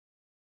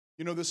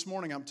You know, this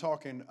morning I'm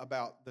talking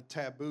about the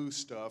taboo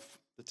stuff,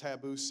 the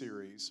taboo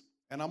series,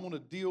 and I'm going to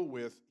deal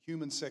with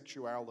human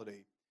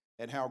sexuality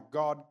and how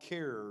God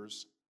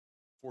cares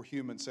for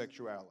human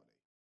sexuality.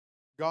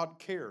 God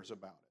cares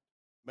about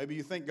it. Maybe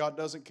you think God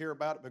doesn't care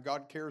about it, but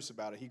God cares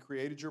about it. He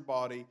created your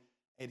body,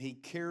 and He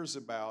cares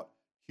about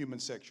human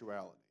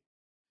sexuality.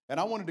 And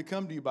I wanted to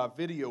come to you by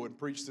video and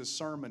preach this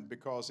sermon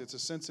because it's a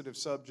sensitive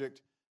subject,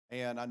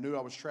 and I knew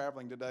I was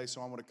traveling today,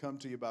 so I want to come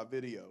to you by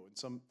video.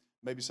 And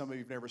maybe some of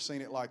you have never seen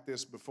it like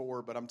this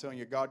before, but I'm telling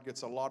you, God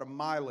gets a lot of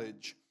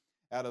mileage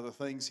out of the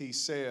things He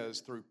says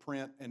through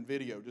print and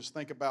video. Just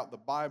think about the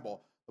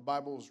Bible. The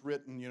Bible was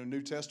written,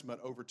 New Testament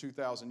over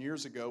 2,000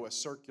 years ago as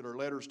circular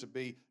letters to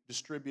be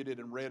distributed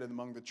and read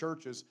among the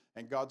churches,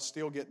 and God's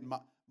still getting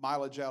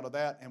mileage out of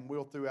that and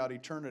will throughout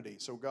eternity.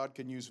 So God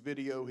can use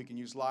video, He can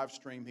use live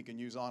stream, He can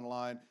use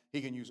online, He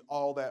can use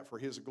all that for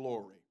His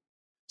glory.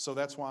 So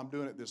that's why I'm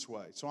doing it this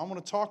way. So I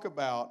want to talk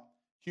about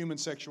human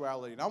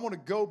sexuality, and I want to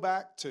go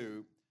back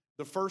to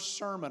the first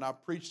sermon I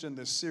preached in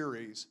this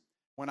series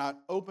when I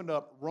opened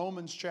up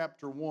Romans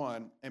chapter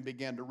 1 and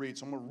began to read.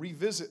 So I'm going to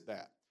revisit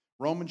that.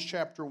 Romans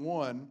chapter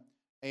 1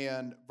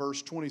 and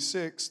verse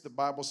 26, the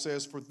Bible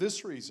says, "For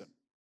this reason,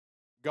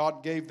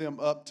 God gave them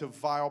up to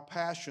vile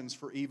passions,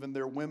 for even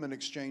their women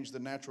exchanged the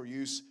natural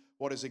use,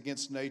 what is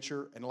against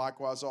nature, and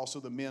likewise also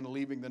the men,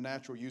 leaving the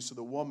natural use of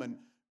the woman,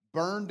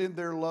 burned in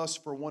their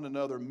lust for one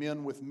another,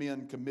 men with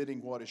men,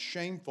 committing what is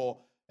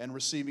shameful, and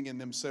receiving in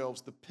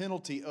themselves the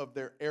penalty of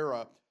their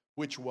error,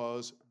 which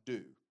was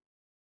due."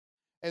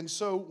 And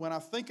so when I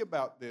think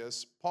about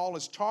this, Paul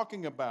is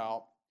talking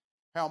about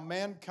how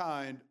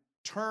mankind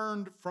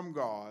turned from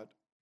God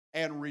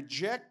and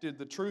rejected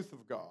the truth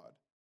of God.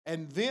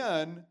 And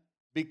then,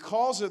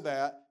 because of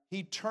that,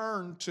 he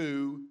turned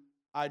to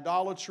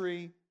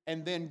idolatry,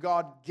 and then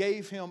God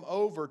gave him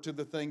over to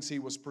the things he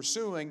was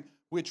pursuing,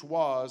 which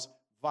was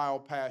vile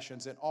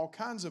passions and all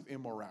kinds of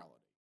immorality.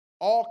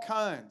 All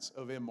kinds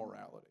of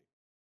immorality.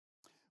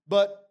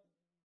 But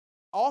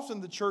often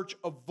the church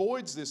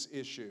avoids this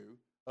issue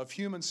of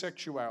human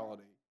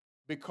sexuality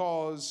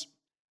because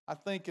I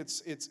think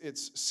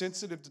it's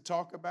sensitive to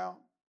talk about,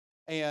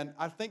 and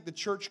I think the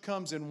church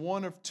comes in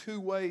one of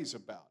two ways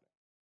about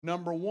it.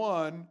 Number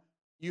one,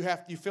 you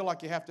feel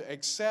like you have to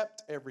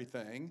accept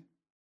everything,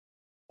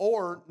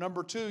 or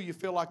number two, you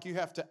feel like you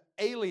have to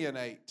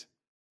alienate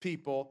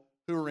people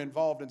who are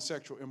involved in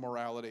sexual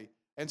immorality.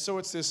 And so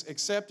it's this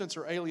acceptance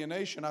or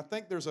alienation. I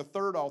think there's a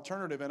third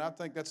alternative, and I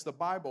think that's the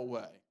Bible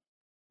way,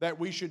 that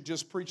we should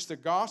just preach the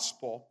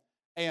gospel.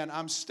 And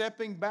I'm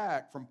stepping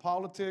back from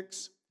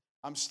politics.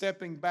 I'm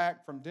stepping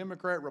back from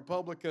Democrat,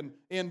 Republican,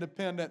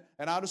 Independent,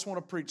 and I just want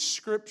to preach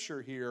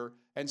Scripture here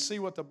and see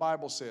what the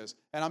Bible says.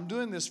 And I'm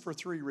doing this for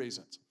three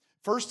reasons.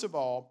 First of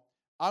all,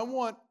 I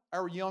want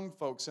our young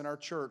folks in our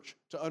church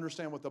to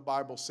understand what the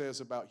Bible says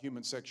about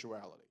human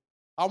sexuality.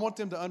 I want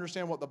them to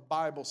understand what the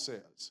Bible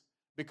says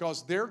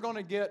because they're going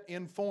to get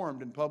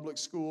informed in public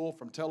school,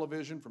 from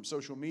television, from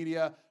social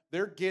media.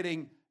 They're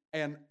getting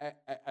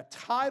a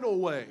tidal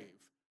wave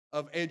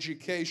of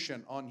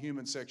education on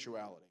human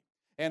sexuality.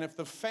 And if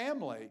the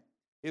family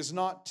is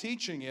not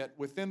teaching it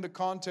within the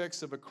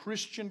context of a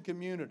Christian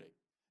community,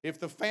 if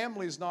the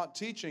family is not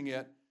teaching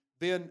it,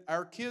 then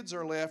our kids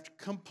are left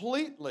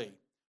completely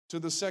to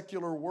the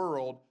secular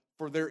world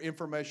for their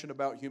information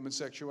about human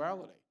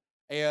sexuality.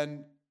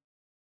 And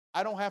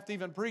I don't have to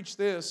even preach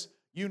this.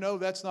 You know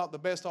that's not the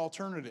best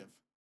alternative.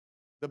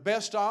 The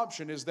best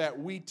option is that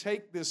we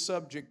take this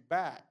subject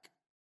back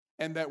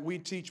and that we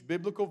teach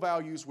biblical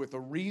values with a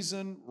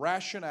reason,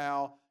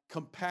 rationale,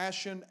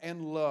 compassion,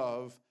 and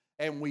love,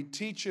 and we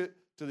teach it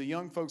to the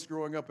young folks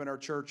growing up in our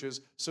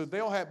churches so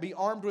they'll be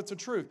armed with the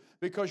truth,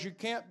 because you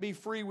can't be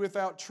free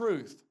without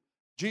truth.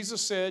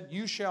 Jesus said,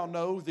 "You shall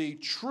know the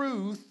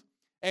truth,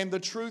 and the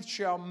truth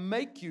shall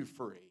make you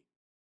free."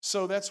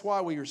 So that's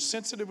why we are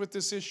sensitive with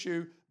this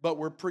issue, but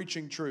we're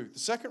preaching truth. The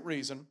second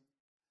reason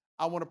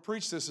I want to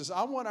preach this is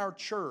I want our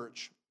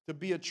church to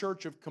be a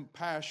church of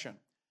compassion,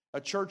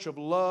 a church of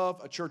love,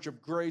 a church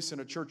of grace,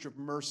 and a church of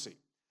mercy.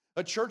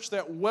 A church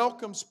that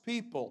welcomes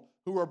people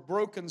who are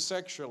broken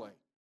sexually,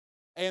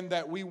 and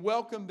that we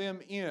welcome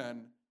them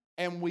in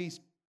and we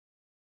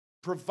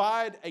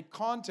provide a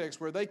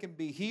context where they can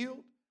be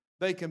healed,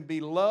 they can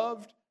be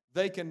loved,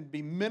 they can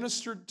be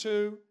ministered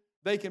to,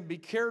 they can be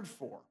cared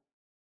for.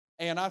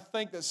 And I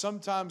think that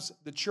sometimes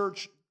the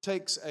church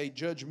takes a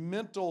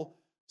judgmental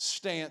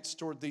stance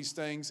toward these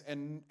things,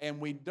 and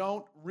we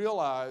don't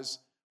realize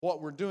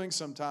what we're doing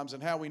sometimes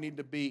and how we need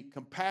to be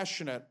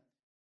compassionate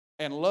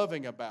and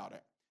loving about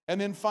it.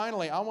 And then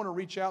finally, I want to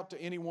reach out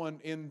to anyone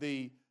in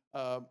the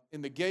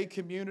gay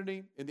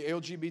community, in the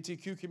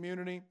LGBTQ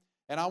community,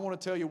 and I want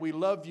to tell you we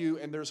love you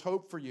and there's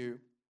hope for you.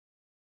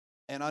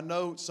 And I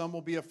know some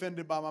will be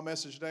offended by my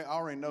message today. I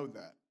already know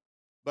that.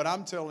 But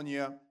I'm telling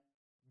you,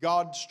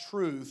 God's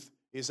truth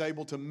is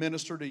able to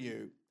minister to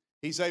you.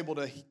 He's able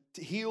to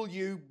heal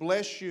you,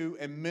 bless you,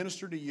 and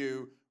minister to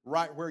you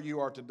right where you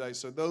are today.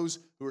 So those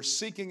who are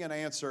seeking an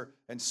answer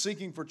and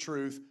seeking for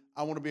truth,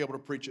 I want to be able to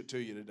preach it to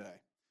you today.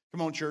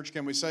 Come on, church,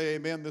 can we say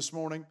amen this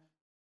morning?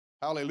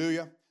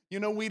 Hallelujah. You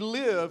know, we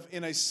live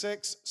in a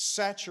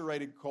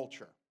sex-saturated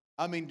culture.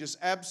 I mean, just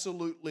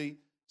absolutely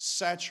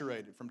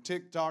saturated, from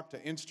TikTok to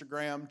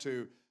Instagram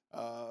to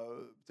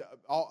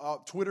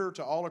Twitter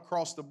to all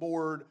across the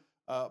board.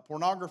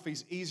 Pornography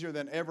is easier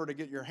than ever to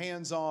get your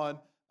hands on.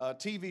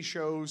 TV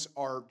shows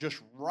are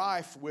just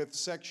rife with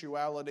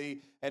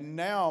sexuality, and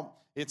now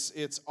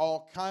it's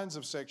all kinds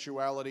of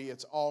sexuality.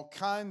 It's all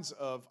kinds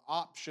of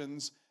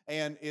options,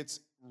 and it's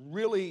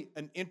really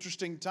an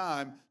interesting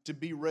time to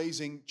be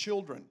raising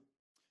children.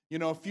 You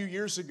know, a few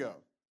years ago,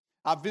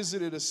 I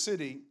visited a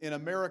city in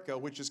America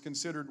which is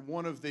considered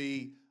one of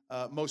the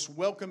most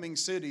welcoming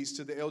cities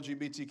to the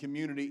LGBT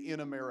community in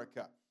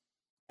America.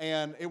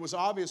 And it was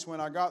obvious when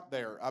I got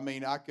there. I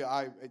mean,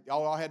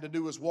 all I had to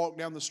do was walk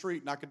down the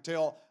street, and I could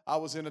tell I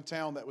was in a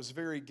town that was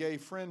very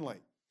gay-friendly.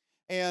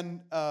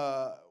 And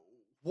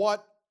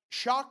what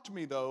shocked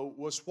me, though,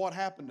 was what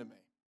happened to me.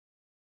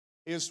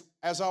 Is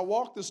as I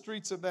walked the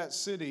streets of that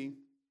city,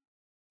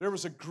 there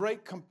was a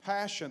great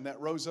compassion that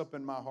rose up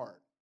in my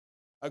heart.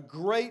 A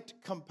great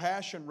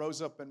compassion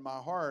rose up in my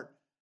heart,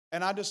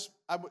 and I just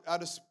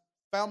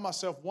found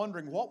myself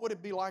wondering, what would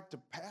it be like to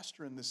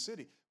pastor in this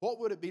city? What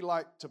would it be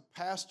like to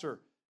pastor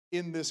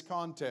in this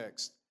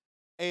context?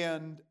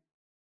 And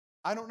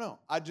I don't know.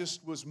 I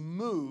just was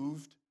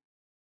moved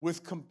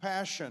with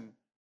compassion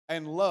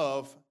and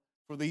love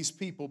for these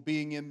people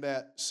being in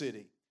that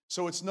city.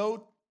 So it's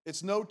no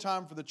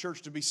time for the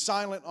church to be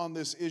silent on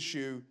this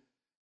issue,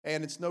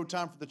 and it's no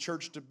time for the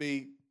church to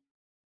be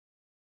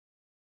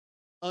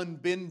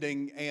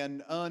unbending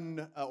and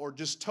or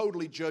just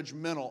totally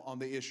judgmental on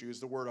the issue is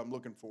the word I'm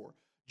looking for.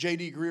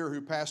 J.D. Greear,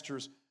 who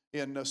pastors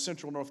in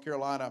Central North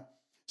Carolina,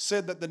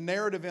 said that the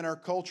narrative in our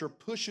culture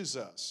pushes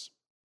us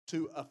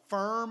to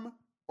affirm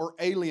or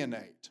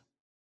alienate.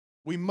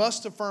 We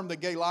must affirm the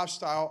gay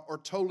lifestyle or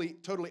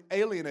totally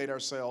alienate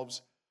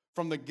ourselves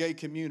from the gay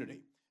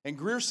community. And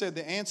Greear said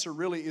the answer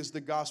really is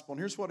the gospel. And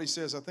here's what he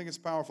says. I think it's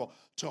powerful.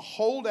 To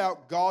hold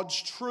out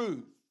God's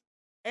truth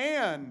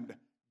and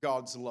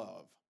God's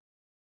love.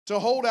 To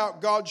hold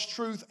out God's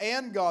truth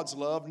and God's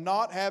love,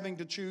 not having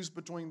to choose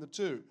between the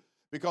two.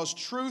 Because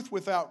truth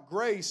without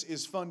grace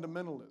is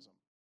fundamentalism.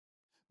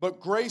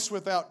 But grace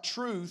without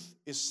truth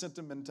is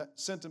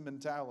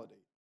sentimentality.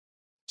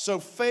 So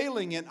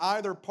failing in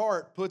either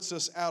part puts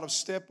us out of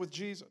step with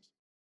Jesus.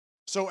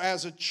 So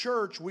as a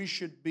church, we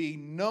should be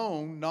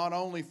known not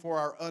only for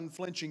our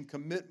unflinching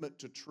commitment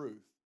to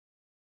truth,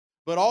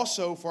 but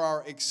also for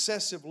our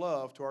excessive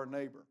love to our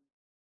neighbor.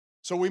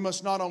 So we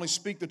must not only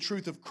speak the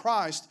truth of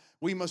Christ,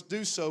 we must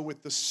do so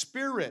with the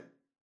Spirit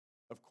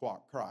of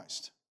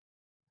Christ.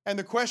 And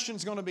the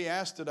question's going to be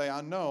asked today, I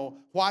know,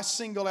 why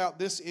single out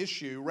this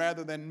issue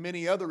rather than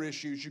many other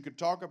issues you could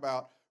talk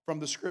about from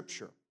the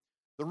Scripture?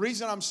 The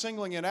reason I'm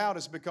singling it out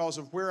is because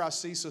of where I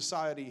see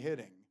society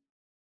heading.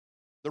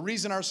 The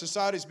reason our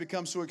society has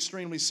become so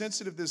extremely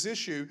sensitive to this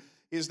issue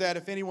is that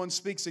if anyone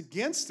speaks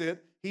against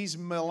it, he's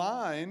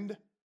maligned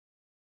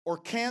or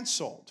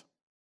canceled.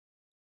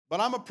 But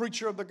I'm a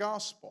preacher of the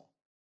gospel,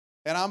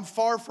 and I'm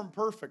far from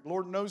perfect.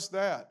 Lord knows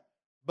that.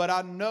 But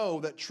I know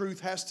that truth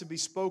has to be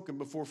spoken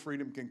before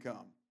freedom can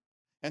come.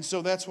 And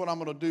so that's what I'm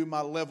going to do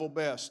my level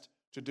best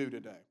to do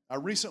today. I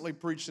recently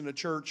preached in a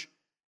church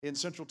in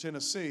Central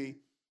Tennessee,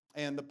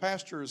 and the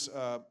pastor's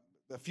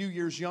a few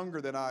years younger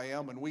than I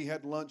am, and we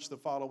had lunch the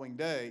following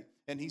day,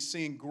 and he's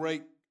seeing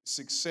great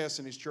success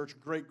in his church,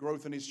 great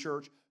growth in his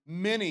church,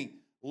 many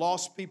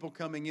lost people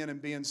coming in and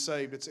being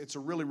saved. It's a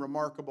really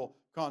remarkable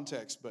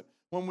context. But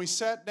when we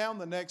sat down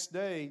the next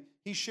day,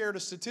 he shared a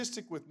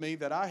statistic with me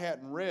that I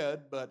hadn't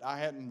read, but I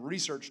hadn't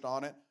researched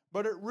on it,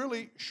 but it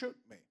really shook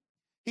me.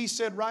 He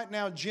said right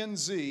now Gen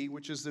Z,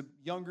 which is the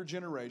younger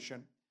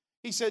generation,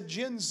 he said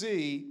Gen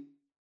Z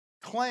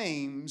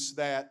claims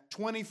that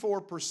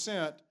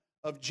 24%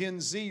 of Gen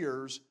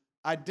Zers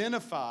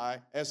identify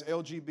as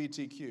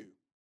LGBTQ.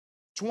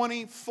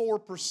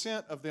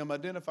 24% of them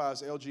identify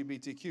as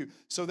LGBTQ.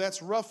 So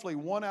that's roughly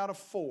 1 out of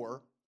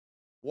 4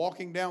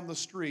 walking down the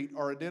street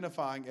are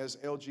identifying as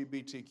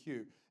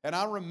LGBTQ. And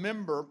I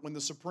remember when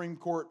the Supreme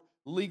Court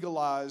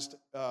legalized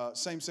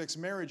same-sex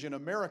marriage in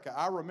America,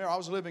 I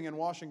was living in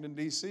Washington,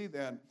 D.C.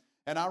 then,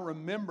 and I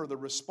remember the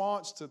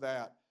response to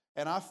that.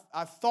 And I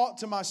thought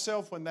to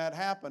myself when that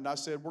happened, I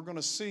said, we're going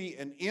to see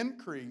an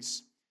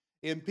increase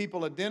in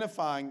people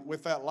identifying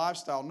with that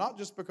lifestyle, not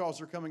just because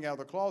they're coming out of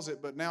the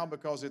closet, but now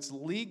because it's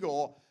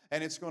legal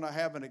and it's going to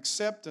have an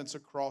acceptance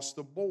across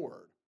the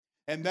board.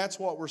 And that's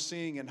what we're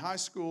seeing in high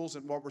schools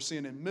and what we're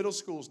seeing in middle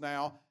schools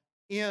now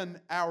in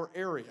our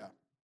area,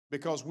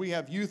 because we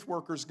have youth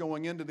workers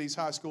going into these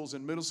high schools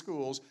and middle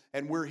schools,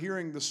 and we're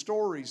hearing the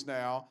stories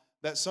now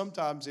that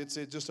sometimes it's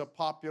just a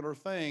popular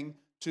thing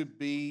to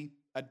be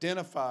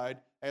identified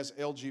as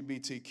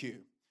LGBTQ.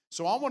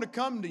 So I want to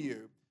come to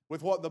you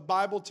with what the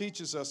Bible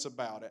teaches us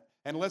about it,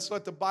 and let's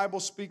let the Bible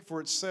speak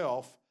for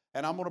itself.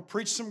 And I'm going to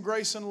preach some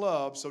grace and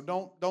love, so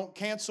don't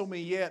cancel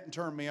me yet and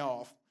turn me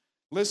off.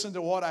 Listen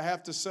to what I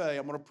have to say.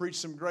 I'm going to preach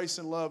some grace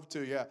and love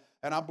to you,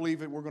 and I believe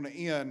that we're going to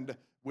end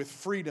with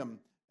freedom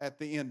at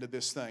the end of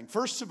this thing.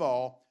 First of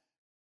all,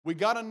 we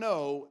got to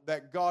know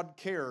that God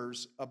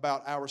cares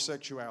about our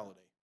sexuality.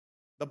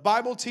 The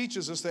Bible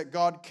teaches us that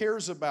God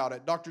cares about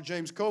it. Dr.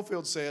 James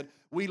Cofield said,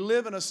 we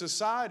live in a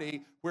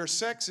society where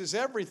sex is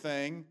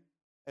everything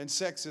and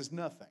sex is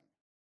nothing.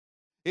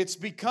 It's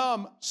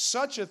become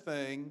such a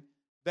thing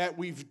that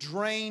we've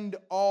drained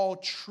all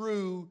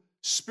true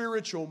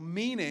spiritual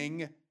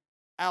meaning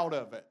out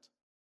of it.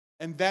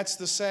 And that's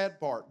the sad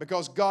part,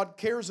 because God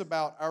cares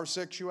about our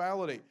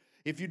sexuality.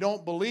 If you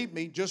don't believe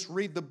me, just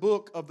read the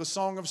book of the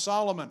Song of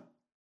Solomon.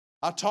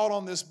 I taught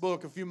on this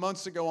book a few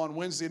months ago on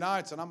Wednesday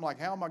nights, and I'm like,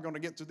 how am I going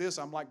to get through this?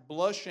 I'm like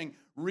blushing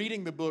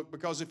reading the book,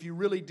 because if you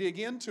really dig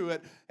into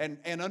it and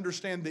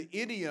understand the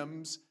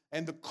idioms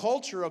and the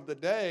culture of the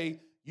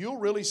day, you'll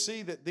really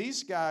see that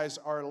these guys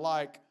are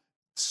like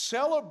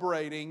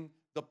celebrating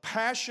the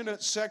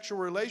passionate sexual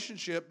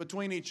relationship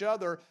between each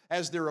other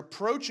as they're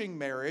approaching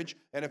marriage.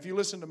 And if you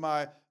listen to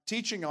my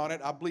teaching on it,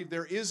 I believe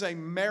there is a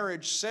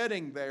marriage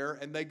setting there,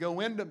 and they go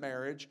into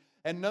marriage.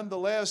 And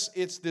nonetheless,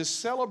 it's this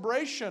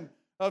celebration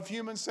of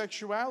human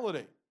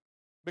sexuality,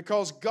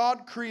 because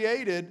God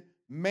created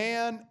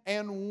man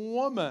and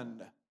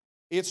woman.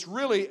 It's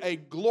really a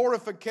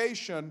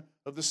glorification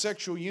of the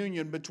sexual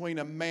union between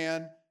a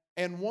man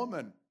and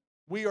woman.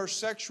 We are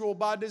sexual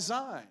by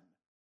design.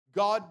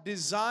 God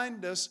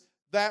designed us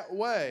that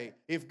way.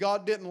 If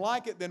God didn't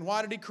like it, then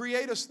why did He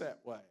create us that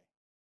way?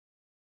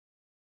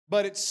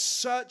 But it's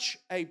such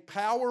a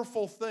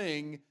powerful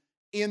thing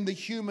in the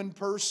human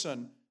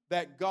person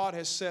that God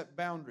has set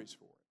boundaries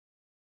for it.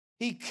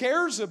 He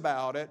cares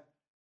about it,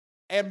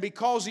 and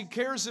because He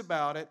cares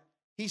about it,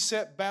 He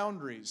set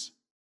boundaries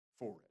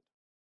for it.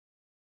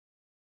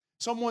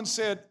 Someone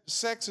said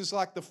sex is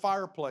like the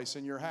fireplace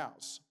in your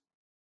house,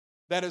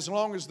 that as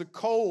long as the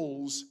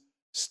coals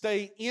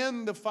stay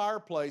in the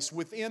fireplace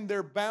within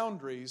their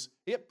boundaries,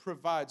 it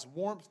provides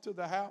warmth to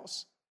the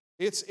house.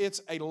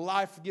 It's a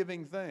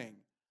life-giving thing.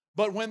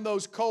 But when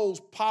those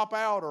coals pop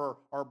out or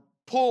are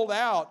pulled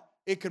out,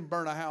 it can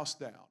burn a house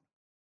down.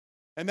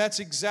 And that's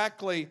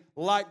exactly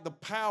like the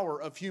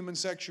power of human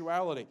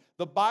sexuality.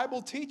 The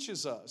Bible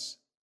teaches us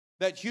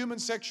that human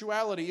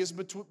sexuality is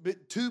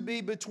to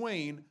be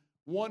between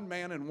one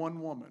man and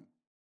one woman.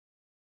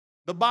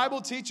 The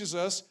Bible teaches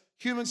us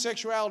human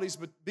sexuality is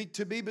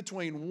to be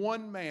between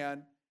one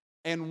man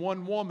and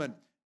one woman.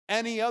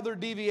 Any other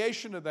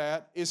deviation of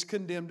that is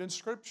condemned in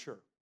Scripture.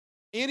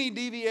 Any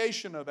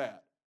deviation of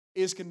that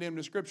is condemned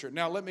in Scripture.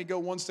 Now, let me go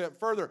one step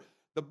further.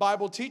 The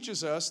Bible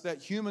teaches us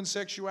that human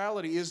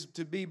sexuality is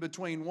to be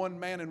between one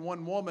man and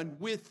one woman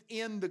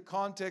within the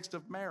context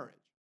of marriage.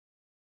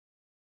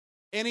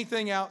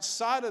 Anything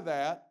outside of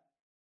that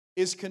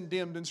is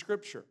condemned in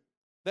Scripture.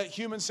 That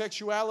human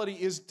sexuality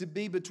is to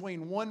be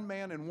between one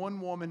man and one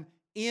woman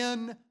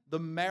in the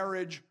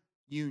marriage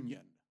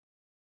union.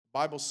 The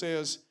Bible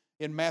says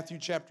in Matthew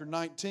chapter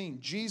 19,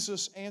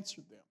 Jesus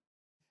answered them.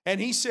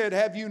 And He said,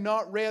 have you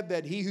not read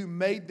that He who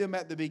made them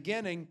at the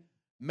beginning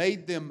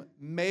made them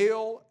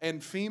male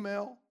and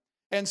female?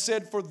 And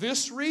said, for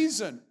this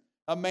reason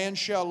a man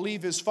shall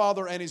leave his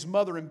father and his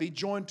mother and be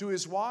joined to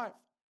his wife,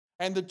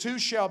 and the two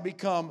shall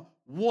become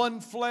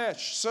one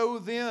flesh. So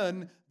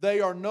then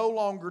they are no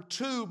longer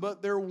two,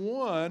 but they're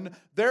one.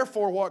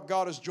 Therefore what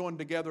God has joined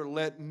together,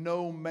 let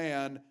no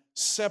man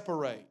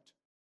separate.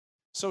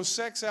 So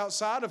sex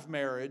outside of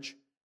marriage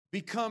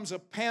becomes a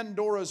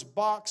Pandora's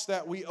box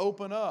that we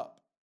open up.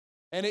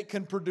 And it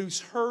can produce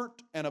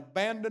hurt and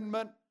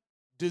abandonment,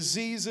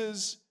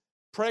 diseases,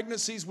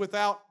 pregnancies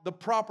without the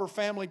proper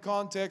family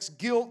context,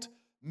 guilt,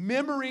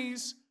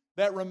 memories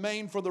that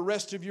remain for the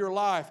rest of your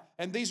life.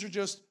 And these are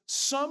just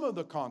some of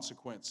the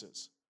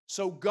consequences.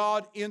 So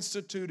God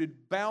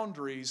instituted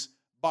boundaries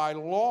by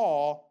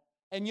law.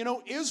 And you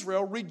know,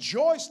 Israel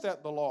rejoiced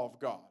at the law of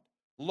God.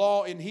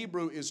 Law in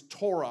Hebrew is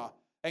Torah.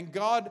 And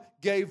God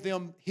gave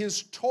them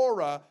His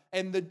Torah,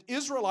 and the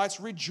Israelites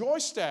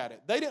rejoiced at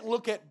it. They didn't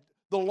look at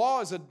the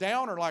law as a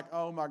downer, like,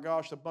 oh my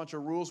gosh, a bunch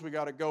of rules we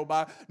got to go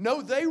by.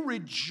 No, they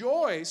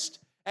rejoiced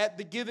at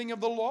the giving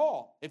of the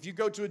law. If you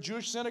go to a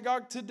Jewish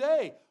synagogue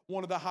today,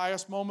 one of the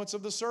highest moments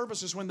of the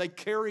service is when they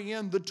carry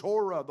in the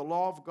Torah, the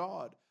law of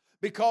God,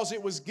 because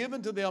it was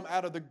given to them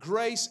out of the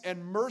grace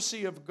and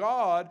mercy of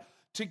God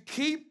to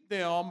keep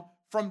them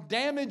from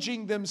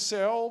damaging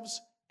themselves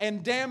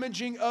and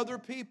damaging other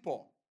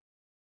people.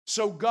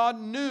 So God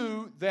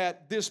knew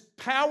that this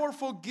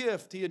powerful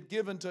gift He had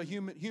given to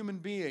human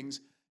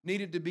beings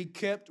needed to be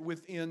kept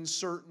within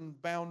certain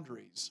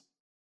boundaries.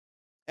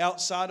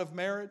 Outside of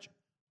marriage,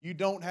 you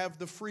don't have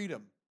the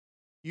freedom.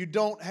 You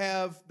don't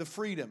have the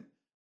freedom.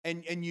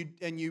 And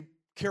you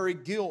carry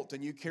guilt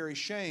and you carry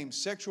shame.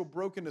 Sexual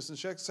brokenness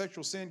and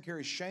sexual sin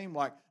carries shame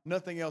like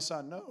nothing else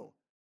I know.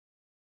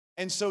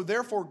 And so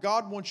therefore,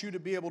 God wants you to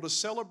be able to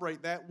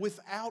celebrate that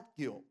without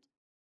guilt,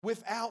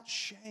 without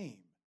shame,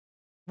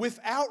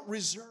 without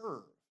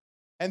reserve.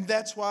 And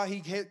that's why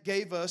He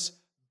gave us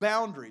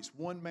boundaries,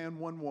 one man,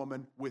 one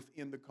woman,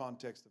 within the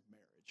context of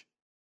marriage.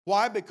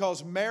 Why?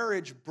 Because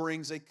marriage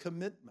brings a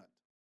commitment.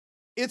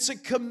 It's a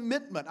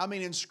commitment. I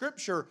mean, in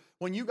Scripture,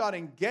 when you got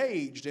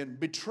engaged and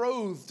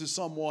betrothed to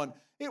someone,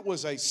 It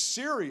was a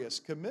serious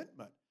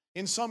commitment.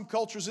 In some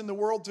cultures in the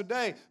world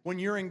today, when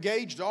you're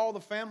engaged, all the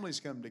families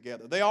come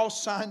together. They all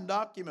sign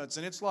documents,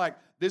 and it's like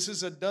this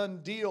is a done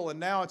deal. And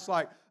now it's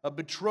like a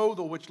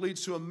betrothal, which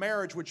leads to a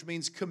marriage, which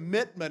means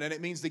commitment. And it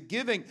means the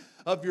giving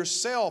of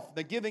yourself,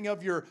 the giving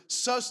of your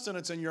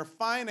sustenance and your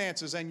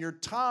finances and your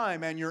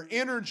time and your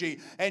energy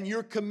and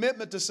your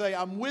commitment to say,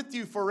 I'm with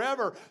you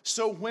forever.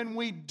 So when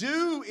we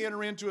do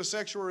enter into a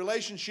sexual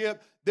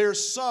relationship,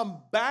 there's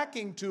some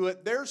backing to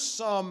it. There's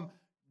some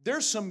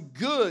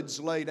goods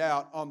laid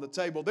out on the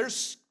table.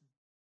 There's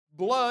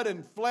blood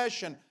and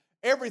flesh, and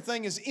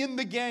everything is in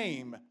the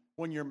game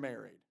when you're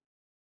married.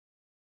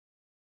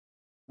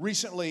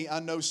 Recently,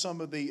 I know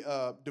some of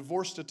the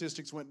divorce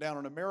statistics went down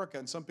in America,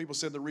 and some people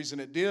said the reason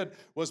it did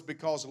was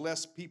because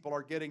less people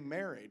are getting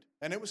married.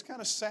 And it was kind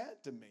of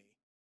sad to me.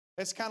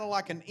 It's kind of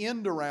like an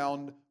end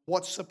around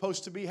what's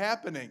supposed to be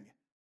happening.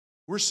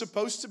 We're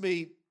supposed to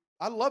be,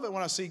 I love it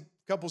when I see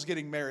couples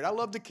getting married. I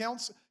love to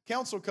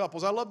counsel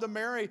couples. I love to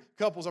marry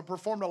couples. I've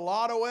performed a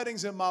lot of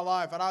weddings in my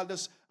life, and I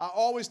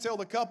always tell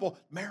the couple,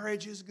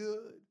 marriage is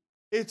good.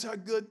 It's a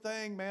good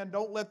thing, man.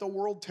 Don't let the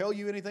world tell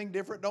you anything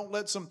different. Don't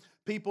let some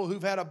people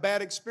who've had a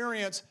bad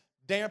experience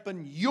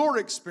dampen your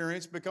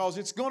experience, because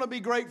it's going to be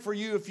great for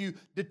you if you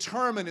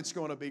determine it's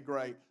going to be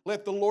great.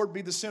 Let the Lord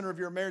be the center of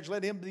your marriage.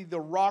 Let Him be the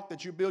rock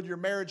that you build your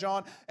marriage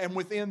on, and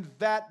within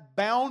that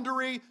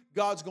boundary,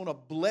 God's going to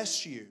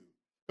bless you.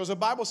 Because the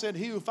Bible said,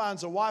 he who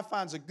finds a wife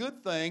finds a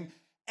good thing,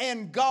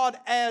 and God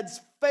adds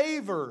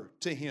favor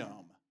to him.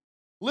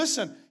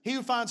 Listen, he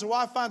who finds a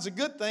wife finds a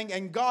good thing,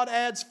 and God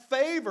adds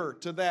favor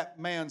to that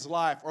man's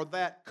life or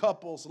that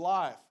couple's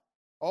life.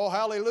 Oh,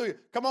 hallelujah.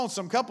 Come on,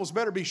 some couples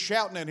better be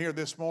shouting in here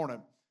this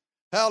morning.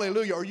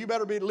 Hallelujah. Or you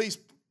better be at least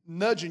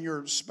nudging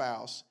your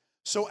spouse.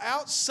 So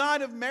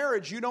outside of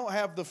marriage, you don't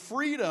have the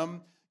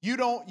freedom.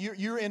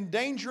 You're in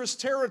dangerous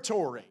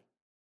territory.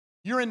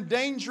 You're in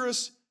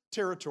dangerous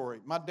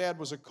territory. My dad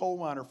was a coal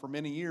miner for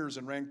many years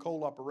and ran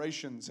coal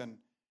operations. And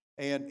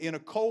in a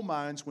coal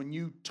mines, when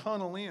you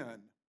tunnel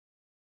in,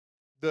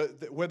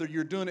 whether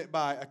you're doing it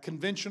by a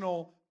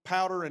conventional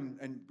powder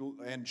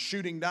and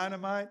shooting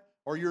dynamite,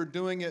 or you're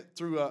doing it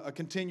through a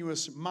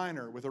continuous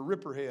miner with a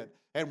ripper head.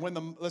 And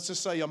when let's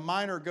just say a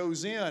miner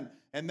goes in,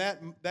 and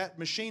that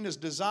machine is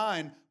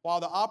designed while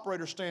the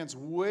operator stands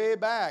way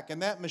back,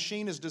 and that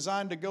machine is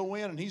designed to go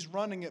in, and he's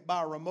running it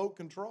by a remote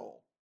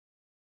control.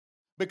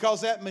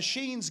 Because that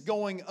machine's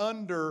going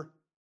under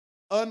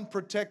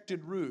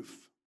unprotected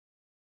roof.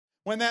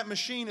 When that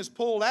machine is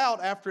pulled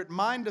out after it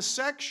mined a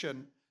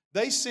section,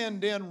 they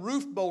send in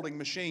roof bolting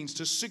machines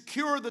to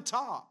secure the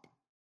top.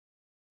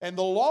 And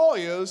the law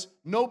is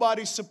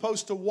nobody's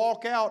supposed to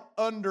walk out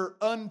under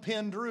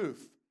unpinned roof,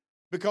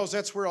 because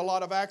that's where a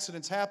lot of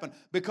accidents happen,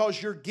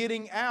 because you're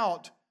getting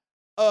out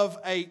of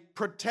a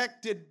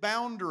protected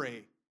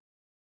boundary.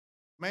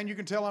 Man, you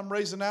can tell I'm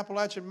raised in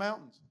Appalachian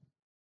Mountains.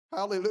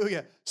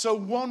 Hallelujah. So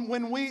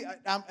when we,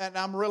 I'm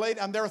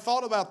never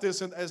thought about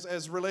this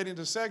as relating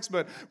to sex,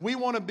 but we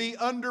want to be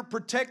under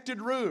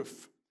protected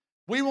roof.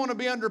 We want to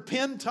be under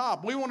pin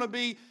top. We want to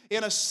be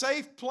in a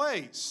safe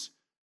place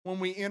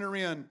when we enter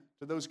in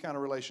to those kind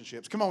of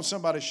relationships. Come on,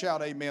 somebody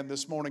shout amen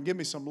this morning. Give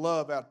me some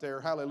love out there.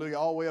 Hallelujah.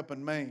 All the way up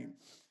in Maine.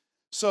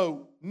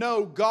 So,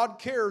 no, God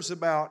cares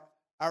about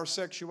our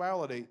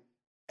sexuality,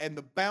 and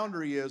the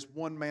boundary is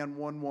one man,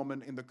 one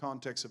woman in the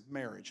context of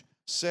marriage.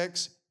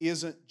 Sex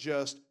isn't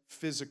just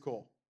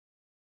physical.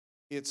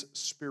 It's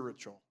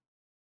spiritual.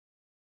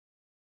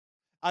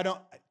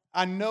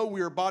 I know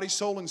we are body,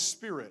 soul, and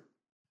spirit,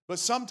 but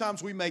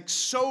sometimes we make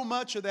so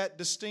much of that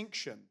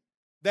distinction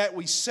that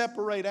we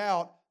separate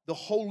out the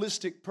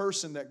holistic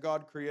person that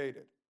God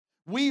created.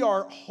 We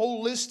are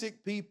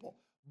holistic people,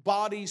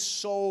 body,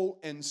 soul,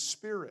 and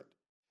spirit.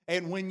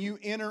 And when you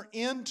enter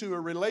into a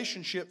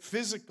relationship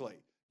physically,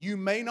 you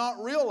may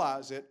not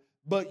realize it,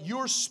 but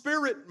your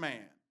spirit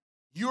man,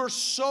 your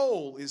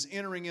soul is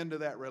entering into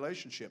that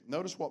relationship.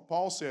 Notice what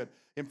Paul said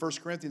in 1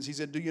 Corinthians. He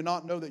said, do you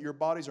not know that your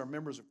bodies are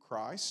members of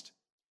Christ?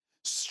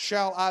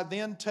 Shall I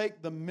then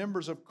take the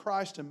members of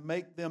Christ and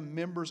make them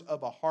members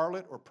of a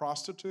harlot or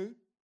prostitute?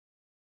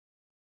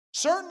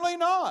 Certainly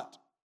not.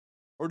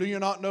 Or do you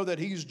not know that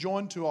he's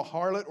joined to a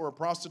harlot or a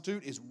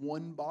prostitute is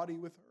one body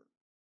with her?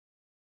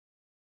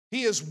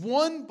 He is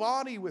one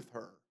body with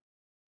her.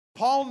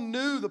 Paul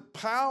knew the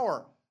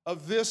power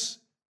of this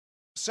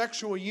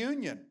sexual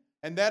union,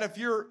 and that if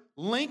you're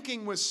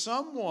linking with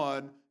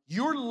someone,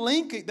 you're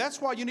linking.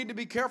 That's why you need to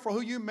be careful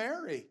who you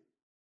marry.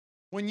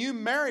 When you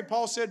marry,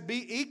 Paul said,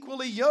 be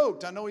equally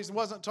yoked. I know he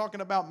wasn't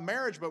talking about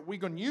marriage, but we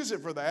can use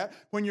it for that.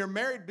 When you're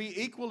married,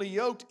 be equally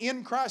yoked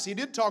in Christ. He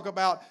did talk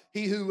about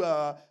he who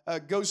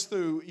goes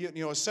through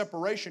a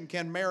separation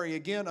can marry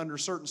again under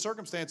certain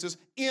circumstances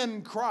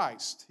in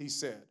Christ, he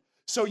said.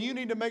 So you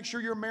need to make sure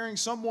you're marrying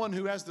someone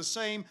who has the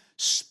same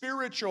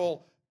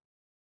spiritual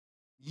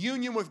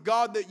union with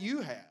God that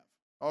you have.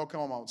 Oh,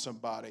 come on,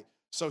 somebody.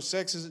 So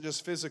sex isn't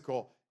just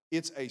physical.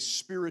 It's a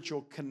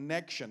spiritual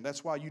connection.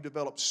 That's why you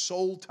develop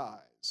soul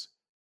ties.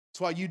 That's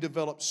why you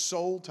develop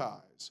soul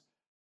ties.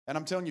 And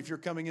I'm telling you, if you're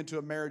coming into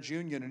a marriage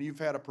union and you've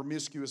had a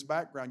promiscuous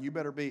background, you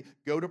better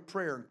go to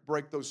prayer and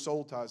break those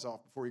soul ties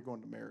off before you go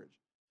into marriage.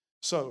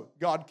 So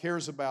God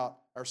cares about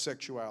our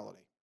sexuality.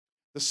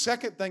 The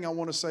second thing I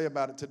want to say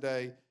about it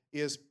today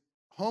is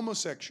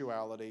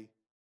homosexuality,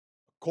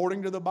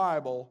 according to the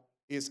Bible,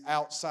 is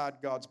outside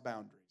God's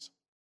boundaries.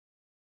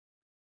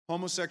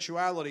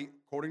 Homosexuality,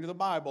 according to the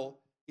Bible,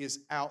 is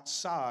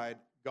outside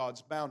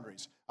God's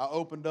boundaries. I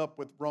opened up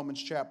with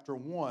Romans chapter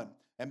 1,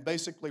 and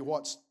basically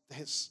what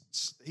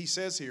he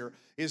says here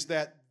is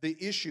that the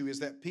issue is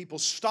that people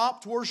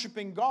stopped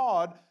worshiping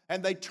God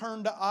and they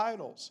turned to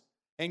idols.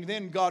 And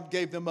then God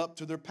gave them up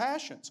to their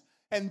passions.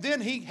 And then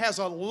he has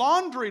a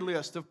laundry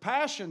list of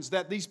passions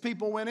that these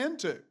people went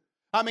into.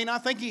 I mean, I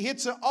think he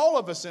hits all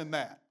of us in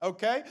that,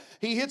 okay?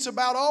 He hits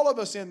about all of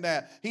us in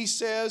that. He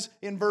says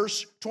in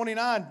verse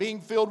 29, being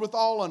filled with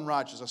all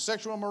unrighteousness,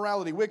 sexual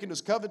immorality,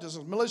 wickedness,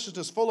 covetousness,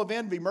 maliciousness, full of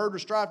envy, murder,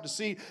 strife,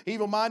 deceit,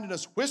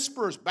 evil-mindedness,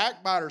 whisperers,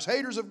 backbiters,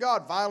 haters of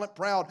God, violent,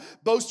 proud,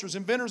 boasters,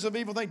 inventors of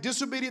evil things,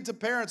 disobedient to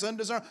parents,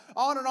 undiscerning,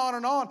 on and on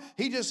and on.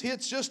 He just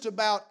hits just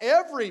about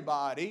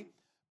everybody.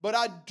 But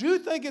I do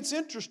think it's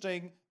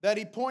interesting that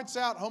he points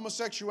out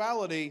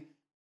homosexuality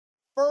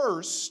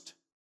first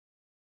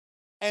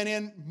and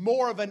in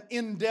more of an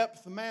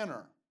in-depth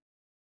manner.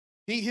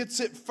 He hits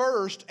it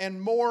first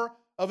and more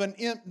of an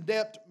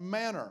in-depth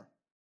manner.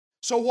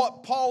 So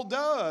what Paul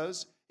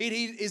does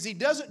is he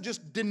doesn't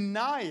just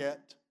deny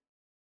it,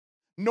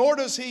 nor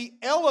does he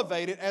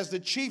elevate it as the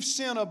chief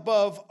sin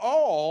above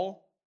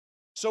all.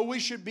 So we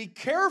should be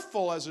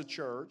careful as a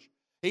church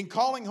in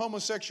calling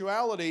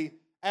homosexuality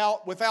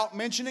out without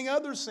mentioning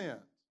other sins.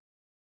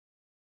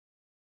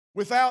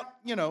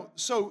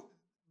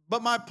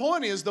 But my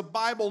point is the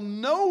Bible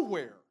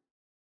nowhere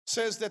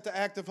says that the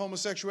act of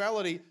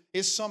homosexuality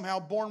is somehow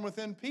born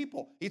within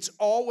people. It's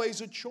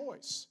always a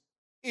choice.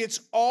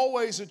 It's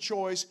always a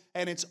choice,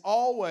 and it's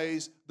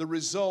always the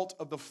result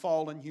of the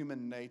fallen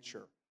human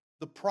nature.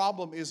 The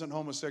problem isn't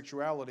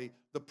homosexuality.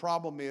 The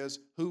problem is,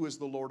 who is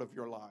the Lord of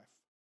your life?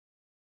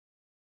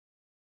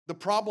 The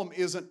problem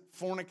isn't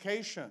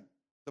fornication.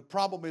 The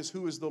problem is,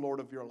 who is the Lord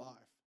of your life?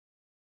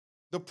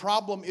 The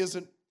problem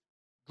isn't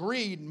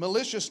greed,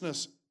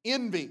 maliciousness,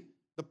 envy.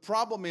 The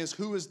problem is,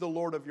 who is the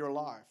Lord of your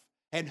life?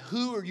 And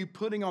who are you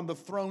putting on the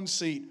throne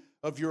seat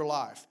of your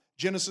life?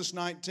 Genesis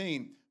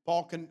 19,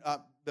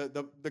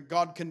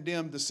 God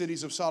condemned the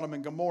cities of Sodom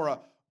and Gomorrah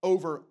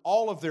over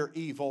all of their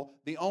evil.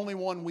 The only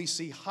one we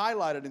see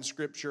highlighted in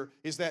Scripture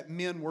is that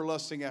men were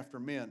lusting after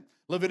men.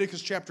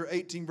 Leviticus chapter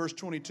 18, verse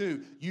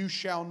 22, you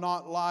shall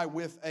not lie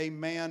with a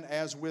man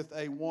as with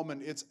a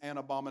woman. It's an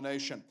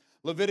abomination.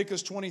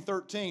 Leviticus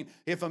 20:13,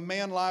 if a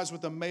man lies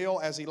with a male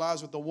as he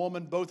lies with a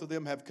woman, both of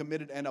them have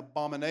committed an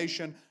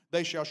abomination.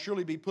 They shall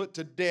surely be put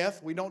to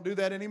death. We don't do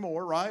that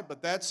anymore, right?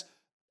 But that's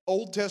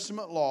Old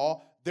Testament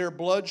law. Their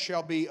blood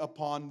shall be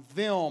upon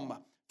them.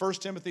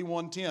 1 Timothy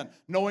 1:10,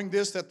 knowing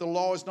this, that the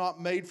law is not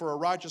made for a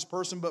righteous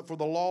person, but for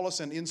the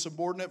lawless and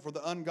insubordinate, for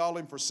the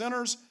ungodly and for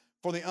sinners,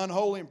 for the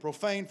unholy and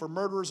profane, for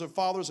murderers of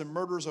fathers and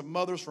murderers of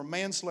mothers, for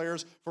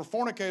manslayers, for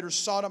fornicators,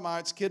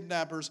 sodomites,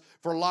 kidnappers,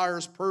 for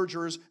liars,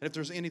 perjurers, and if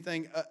there's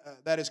anything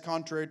that is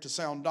contrary to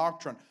sound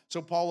doctrine.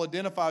 So Paul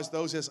identifies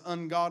those as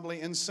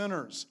ungodly and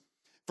sinners.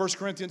 1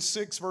 Corinthians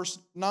 6, verse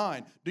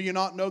 9, do you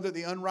not know that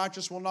the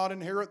unrighteous will not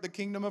inherit the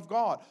kingdom of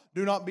God?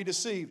 Do not be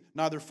deceived.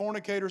 Neither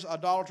fornicators,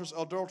 idolaters,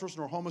 adulterers,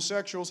 nor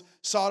homosexuals,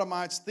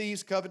 sodomites,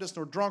 thieves, covetous,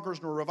 nor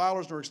drunkards, nor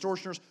revilers, nor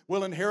extortioners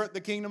will inherit the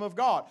kingdom of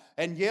God.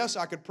 And yes,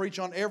 I could preach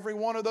on every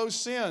one of those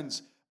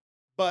sins,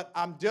 but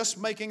I'm just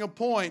making a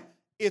point.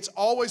 It's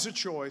always a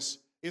choice.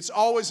 It's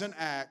always an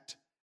act,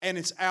 and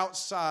it's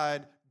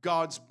outside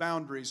God's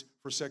boundaries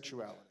for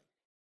sexuality.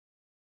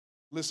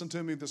 Listen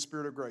to me with the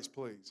Spirit of grace,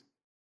 please.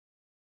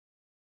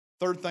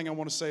 Third thing I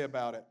want to say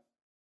about it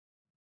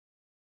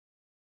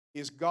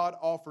is God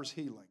offers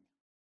healing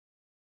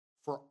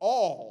for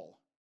all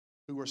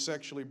who are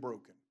sexually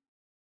broken.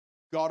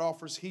 God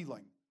offers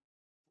healing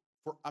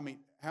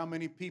how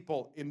many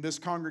people in this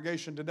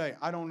congregation today,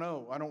 I don't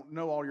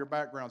know all your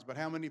backgrounds, but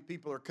how many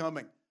people are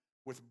coming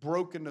with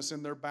brokenness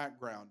in their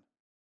background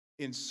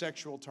in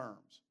sexual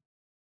terms?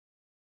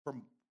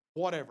 From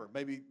whatever,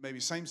 maybe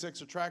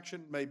same-sex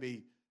attraction,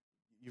 maybe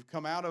you've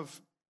come out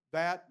of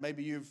that,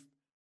 maybe you've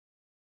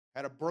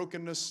had a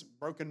broken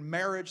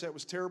marriage that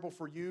was terrible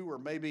for you, or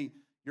maybe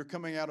you're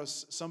coming out of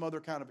some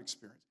other kind of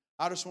experience.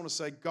 I just want to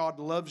say God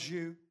loves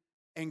you,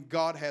 and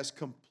God has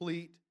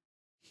complete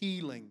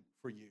healing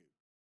for you.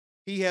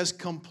 He has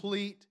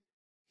complete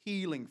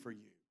healing for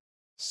you.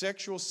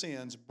 Sexual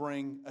sins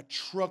bring a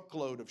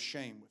truckload of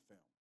shame with them.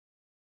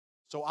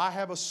 So I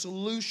have a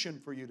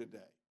solution for you today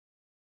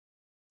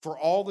for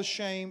all the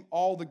shame,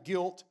 all the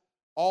guilt,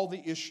 all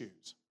the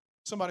issues.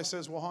 Somebody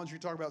says, well, Hans, you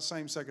talk about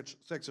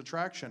same-sex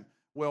attraction.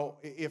 Well,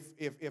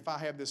 if I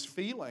have this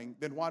feeling,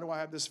 then why do I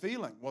have this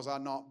feeling? Was I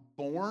not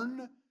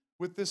born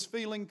with this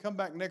feeling? Come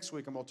back next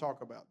week and we'll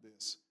talk about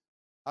this.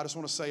 I just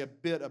want to say a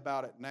bit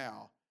about it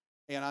now.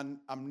 And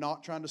I'm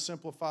not trying to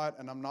simplify it,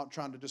 and I'm not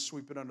trying to just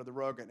sweep it under the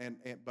rug.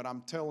 But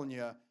I'm telling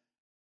you,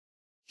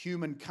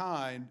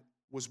 humankind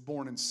was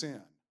born in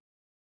sin.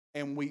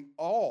 And we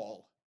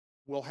all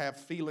will have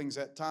feelings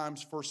at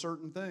times for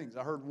certain things.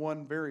 I heard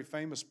one very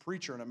famous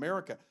preacher in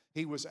America,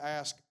 he was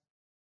asked,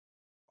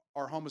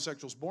 are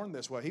homosexuals born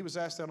this way? He was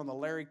asked that on the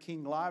Larry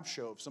King live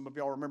show. If some of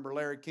y'all remember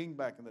Larry King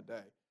back in the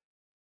day.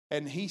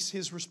 And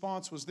his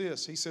response was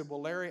this. He said,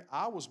 well, Larry,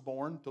 I was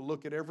born to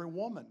look at every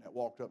woman that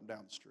walked up and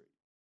down the street.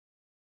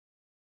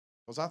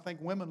 Because I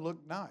think women look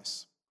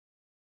nice.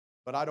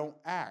 But I don't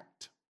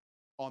act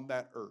on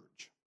that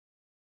urge.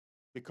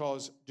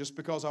 Just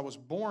because I was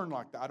born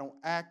like that, I don't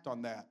act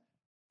on that.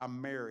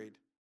 I'm married,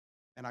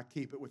 and I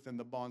keep it within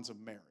the bonds of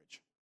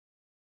marriage.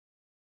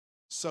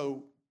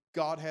 So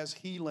God has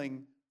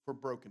healing for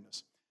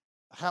brokenness.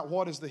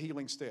 What is the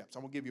healing steps?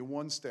 I'm going to give you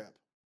one step.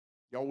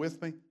 Y'all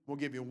with me? We'll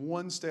give you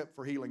one step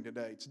for healing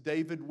today. It's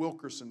David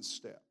Wilkerson's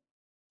step.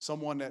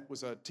 Someone that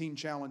was a Teen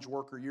Challenge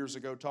worker years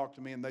ago talked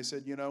to me, and they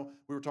said,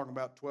 we were talking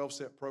about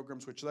 12-step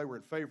programs, which they were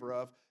in favor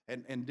of,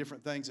 and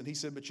different things. And he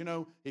said, but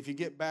if you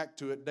get back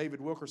to it, David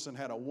Wilkerson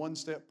had a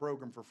one-step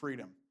program for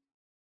freedom.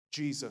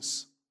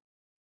 Jesus.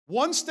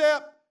 One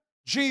step,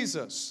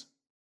 Jesus.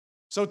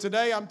 So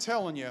today I'm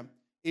telling you,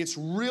 it's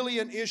really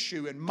an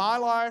issue in my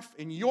life,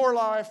 in your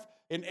life,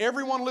 in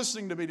everyone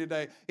listening to me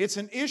today. It's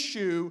an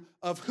issue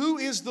of who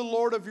is the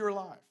Lord of your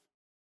life.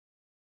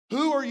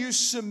 Who are you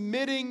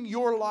submitting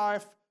your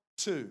life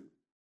to?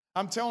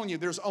 I'm telling you,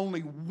 there's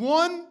only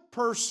one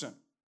person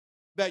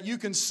that you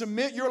can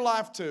submit your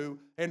life to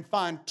and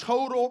find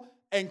total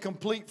and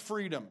complete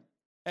freedom,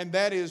 and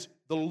that is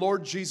the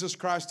Lord Jesus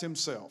Christ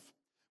Himself.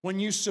 When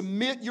you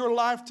submit your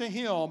life to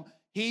Him,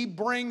 He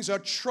brings a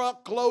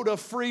truckload of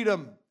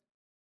freedom.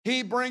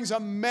 He brings a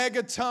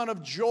megaton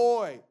of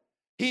joy.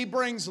 He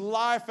brings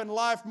life and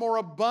life more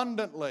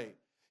abundantly.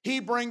 He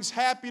brings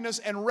happiness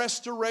and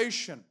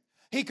restoration.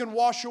 He can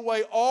wash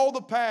away all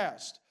the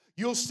past.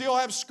 You'll still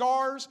have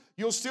scars.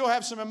 You'll still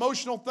have some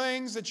emotional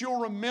things that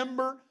you'll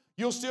remember.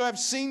 You'll still have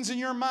scenes in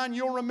your mind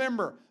you'll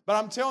remember. But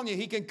I'm telling you,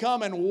 He can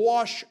come and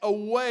wash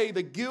away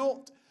the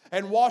guilt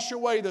and wash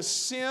away the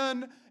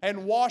sin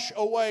and wash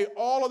away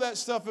all of that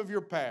stuff of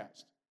your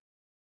past.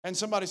 And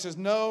somebody says,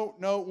 no,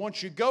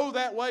 once you go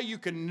that way, you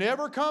can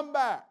never come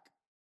back.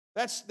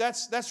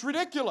 That's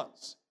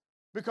ridiculous.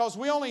 Because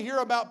we only hear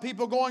about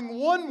people going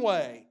one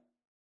way,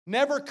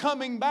 never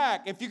coming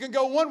back. If you can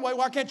go one way,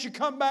 why can't you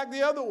come back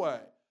the other way?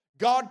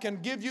 God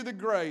can give you the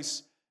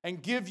grace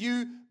and give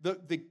you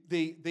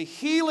the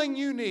healing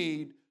you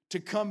need to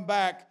come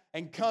back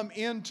and come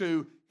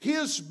into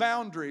His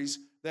boundaries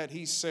that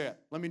He set.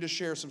 Let me just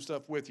share some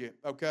stuff with you,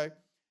 okay?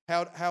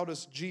 How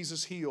does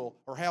Jesus heal,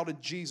 or how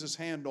did Jesus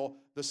handle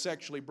the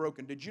sexually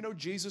broken? Did you know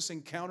Jesus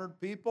encountered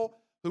people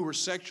who were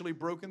sexually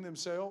broken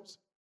themselves?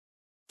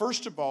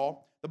 First of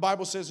all, the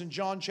Bible says in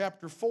John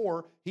chapter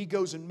 4, He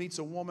goes and meets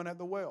a woman at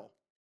the well.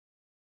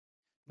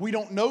 We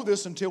don't know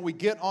this until we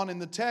get on in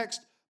the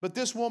text, but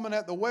this woman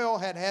at the well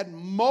had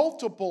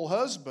multiple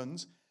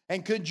husbands,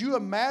 and could you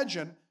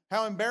imagine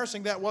how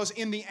embarrassing that was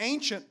in the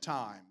ancient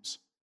times?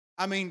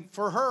 I mean,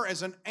 for her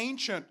as an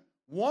ancient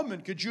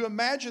woman, could you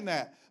imagine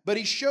that? But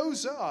He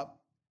shows up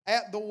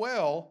at the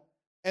well,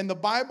 and the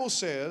Bible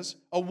says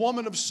a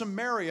woman of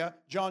Samaria,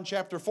 John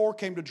chapter 4,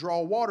 came to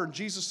draw water, and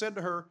Jesus said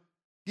to her,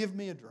 give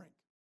me a drink.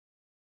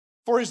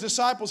 For His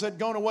disciples had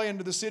gone away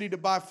into the city to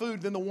buy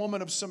food. Then the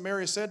woman of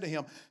Samaria said to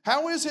Him,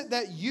 how is it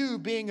that you,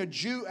 being a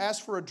Jew,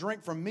 ask for a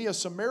drink from me, a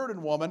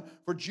Samaritan woman?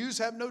 For Jews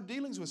have no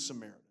dealings with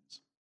Samaritans.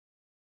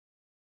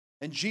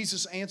 And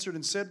Jesus answered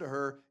and said to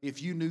her,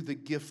 if you knew the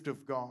gift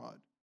of God,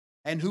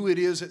 and who it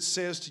is that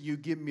says to you,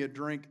 give me a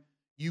drink,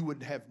 you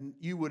would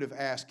have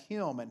asked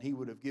Him, and He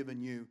would have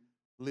given you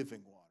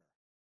living water.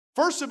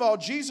 First of all,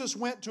 Jesus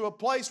went to a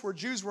place where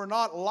Jews were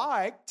not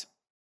liked.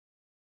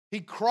 He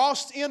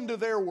crossed into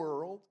their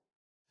world.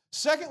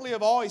 Secondly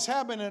of all, He's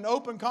having an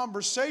open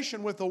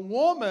conversation with a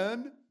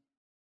woman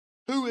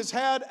who has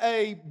had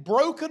a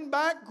broken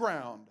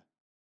background.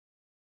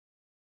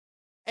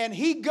 And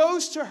He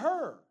goes to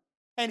her,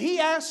 and He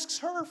asks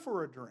her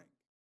for a drink.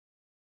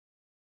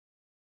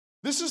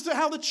 This is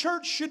how the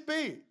church should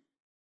be.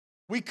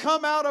 We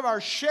come out of our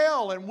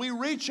shell and we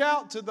reach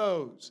out to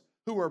those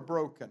who are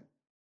broken.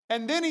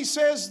 And then He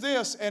says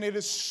this, and it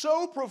is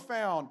so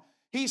profound.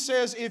 He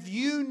says, if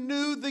you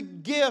knew the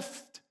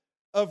gift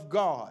of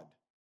God,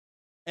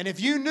 and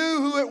if you knew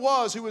who it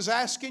was who was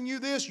asking you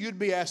this, you'd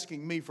be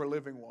asking me for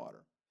living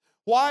water.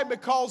 Why?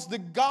 Because the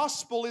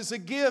gospel is a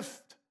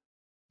gift.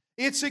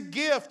 It's a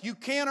gift. You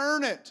can't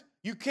earn it.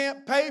 You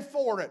can't pay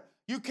for it.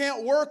 You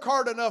can't work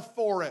hard enough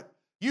for it.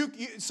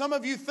 Some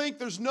of you think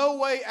there's no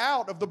way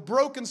out of the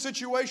broken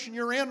situation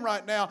you're in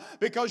right now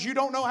because you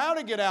don't know how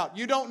to get out.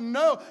 You don't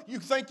know. You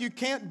think you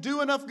can't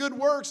do enough good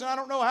works, and I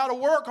don't know how to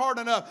work hard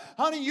enough.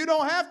 Honey, you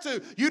don't have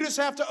to. You just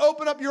have to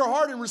open up your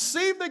heart and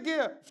receive the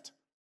gift.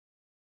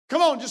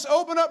 Come on, just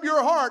open up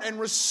your heart and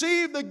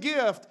receive the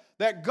gift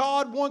that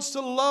God wants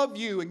to love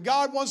you, and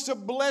God wants to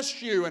bless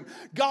you, and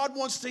God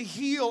wants to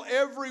heal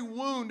every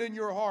wound in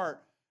your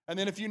heart. And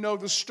then if you know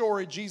the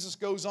story, Jesus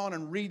goes on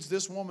and reads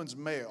this woman's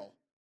mail.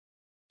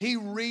 He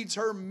reads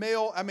her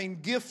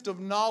gift of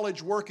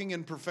knowledge working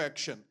in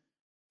perfection.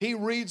 He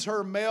reads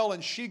her mail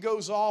and she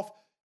goes off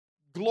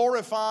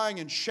glorifying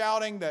and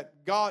shouting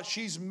that God,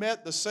 she's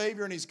met the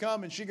Savior and He's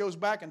come, and she goes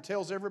back and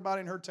tells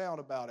everybody in her town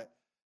about it.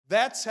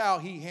 That's how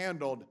He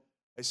handled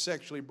a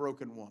sexually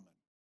broken woman.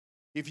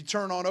 If you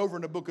turn on over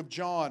in the book of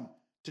John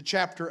to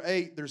chapter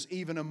 8, there's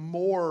even a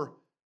more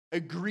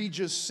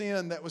egregious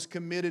sin that was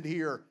committed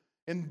here.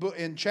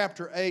 In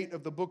chapter 8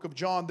 of the book of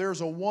John,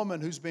 there's a woman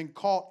who's been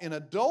caught in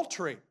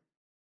adultery,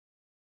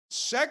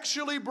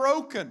 sexually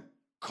broken,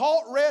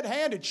 caught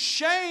red-handed.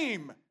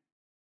 Shame.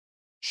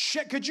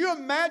 Could you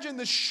imagine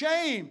the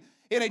shame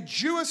in a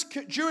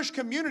Jewish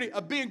community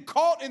of being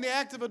caught in the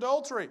act of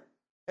adultery?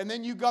 And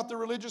then you got the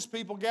religious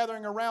people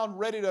gathering around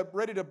ready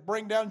to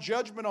bring down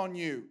judgment on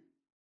you.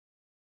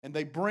 And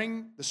they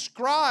bring the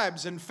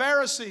scribes and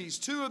Pharisees,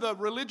 two of the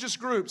religious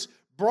groups,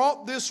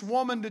 brought this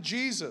woman to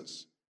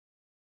Jesus.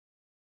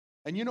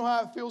 And you know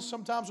how it feels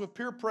sometimes with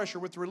peer pressure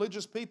with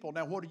religious people.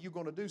 Now, what are you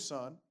going to do,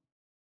 son?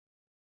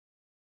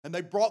 And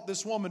they brought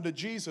this woman to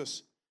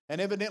Jesus and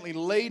evidently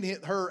laid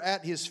her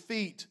at His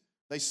feet.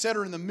 They set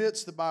her in the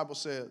midst, the Bible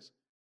says.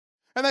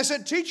 And they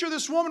said, "Teacher,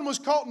 this woman was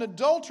caught in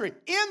adultery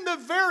in the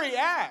very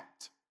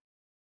act."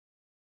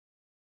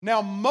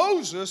 Now,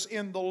 Moses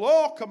in the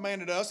law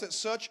commanded us that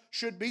such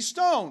should be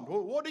stoned.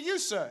 Well, what do you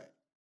say?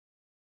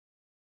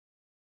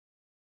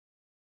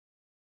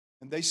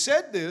 And they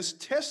said this,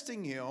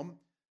 testing Him,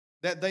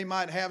 that they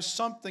might have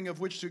something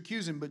of which to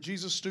accuse Him. But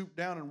Jesus stooped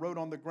down and wrote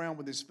on the ground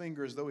with His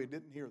finger as though He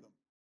didn't hear them.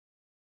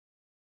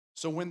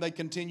 So when they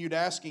continued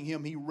asking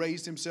Him, He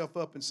raised Himself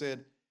up and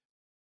said,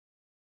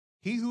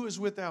 "He who is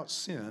without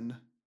sin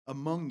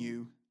among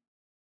you,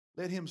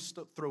 let him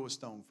throw a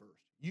stone first."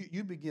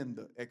 You begin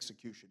the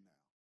execution now.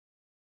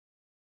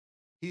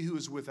 He who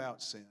is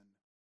without sin.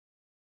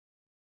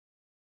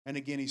 And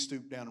again He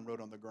stooped down and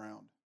wrote on the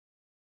ground.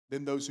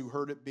 Then those who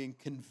heard it, being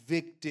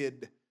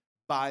convicted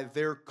by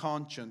their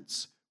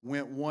conscience,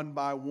 went one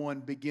by one,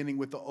 beginning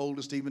with the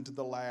oldest even to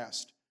the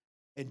last.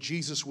 And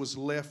Jesus was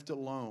left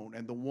alone,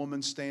 and the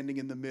woman standing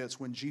in the midst.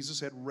 When Jesus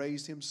had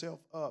raised Himself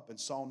up and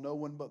saw no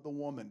one but the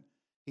woman,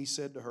 He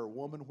said to her,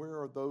 "Woman,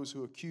 where are those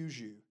who accuse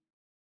you?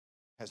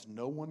 Has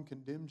no one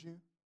condemned you?"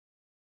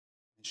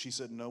 And she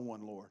said, "No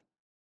one, Lord."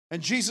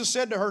 And Jesus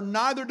said to her,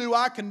 "Neither do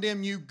I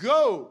condemn you.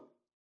 Go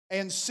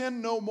and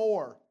sin no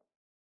more."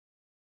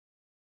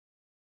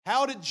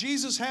 How did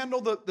Jesus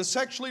handle the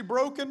sexually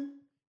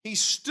broken? He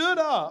stood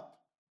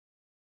up,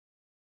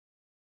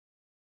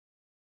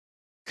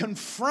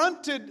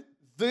 confronted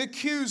the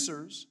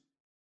accusers,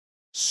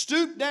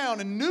 stooped down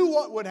and knew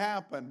what would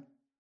happen,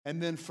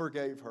 and then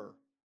forgave her.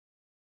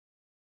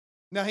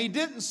 Now, He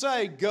didn't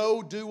say,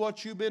 "Go do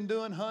what you've been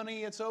doing,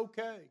 honey, it's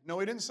okay." No,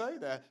 He didn't say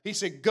that. He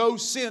said, "Go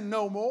sin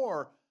no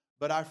more,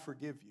 but I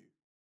forgive you."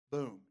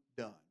 Boom,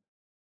 done.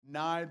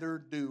 Neither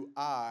do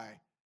I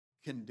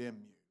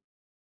condemn you.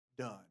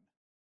 Done.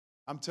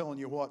 I'm telling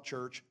you what,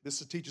 church,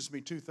 this teaches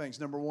me two things.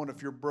 Number one,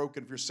 if you're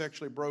broken, if you're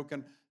sexually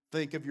broken,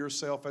 think of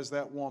yourself as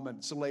that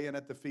woman laying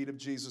at the feet of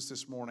Jesus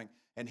this morning.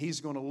 And He's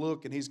going to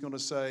look and He's going to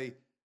say,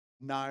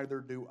 "Neither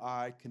do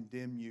I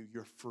condemn you.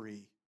 You're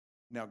free."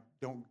 Now,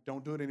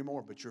 don't do it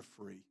anymore, but you're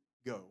free.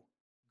 Go.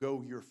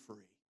 Go, you're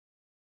free.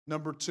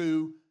 Number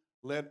two,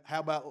 how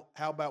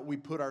about we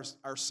put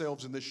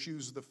ourselves in the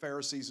shoes of the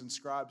Pharisees and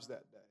scribes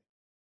that day?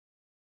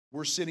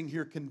 We're sitting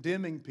here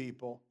condemning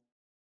people,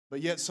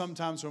 but yet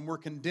sometimes when we're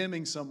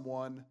condemning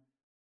someone,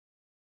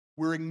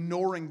 we're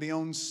ignoring the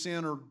own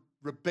sin or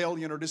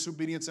rebellion or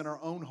disobedience in our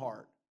own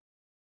heart.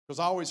 Because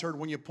I always heard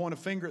when you point a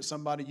finger at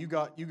somebody, you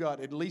got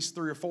at least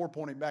 3 or 4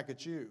 pointing back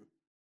at you.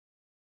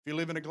 If you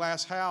live in a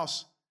glass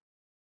house,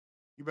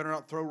 you better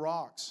not throw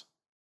rocks.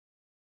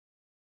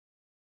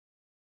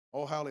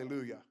 Oh,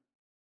 hallelujah.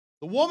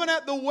 The woman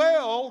at the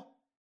well,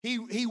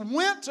 he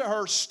went to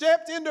her,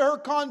 stepped into her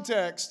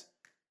context,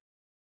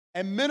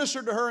 and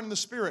ministered to her in the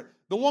Spirit.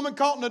 The woman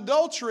caught in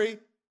adultery,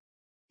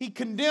 He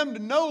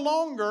condemned no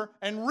longer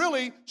and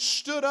really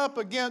stood up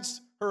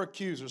against her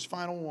accusers.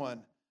 Final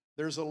one.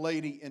 There's a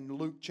lady in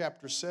Luke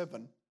chapter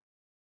 7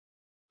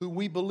 who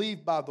we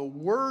believe by the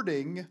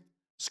wording,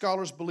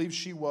 scholars believe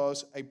she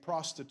was a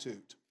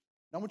prostitute.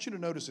 Now I want you to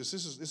notice this.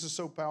 This is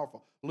so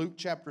powerful. Luke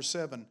chapter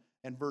 7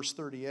 and verse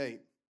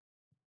 38.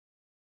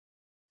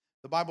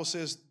 The Bible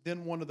says,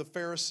 then one of the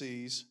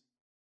Pharisees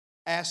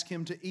asked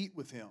Him to eat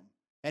with him.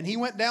 And He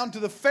went down to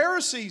the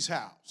Pharisee's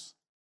house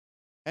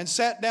and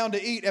sat down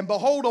to eat. And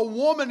behold, a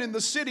woman in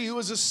the city who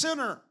was a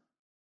sinner.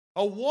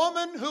 A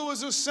woman who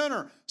was a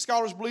sinner.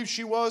 Scholars believe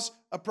she was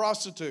a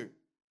prostitute.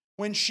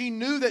 When she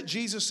knew that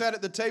Jesus sat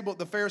at the table at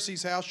the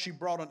Pharisee's house, she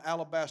brought an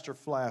alabaster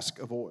flask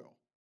of oil.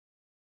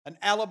 An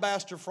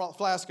alabaster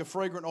flask of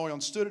fragrant oil,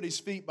 and stood at His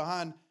feet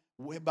behind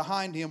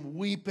Him,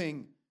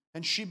 weeping.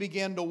 And she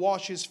began to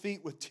wash His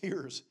feet with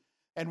tears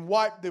and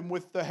wiped them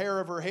with the hair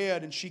of her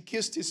head. And she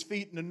kissed His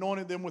feet and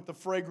anointed them with the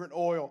fragrant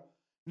oil.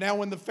 Now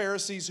when the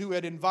Pharisees who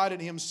had invited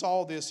Him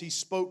saw this, he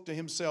spoke to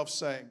himself,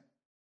 saying,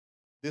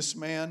 this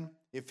man,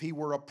 if he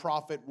were a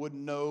prophet, would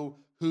know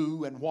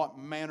who and what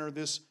manner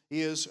this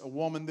is, a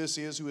woman this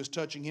is who is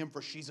touching him,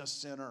 for she's a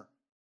sinner.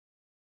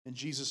 And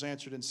Jesus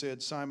answered and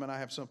said, Simon, I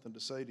have something to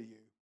say to you.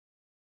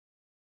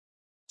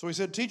 So he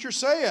said, Teacher,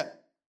 say it.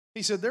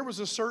 He said, there was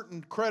a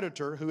certain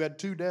creditor who had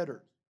 2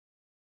 debtors.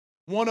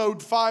 One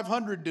owed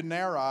 500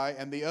 denarii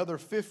and the other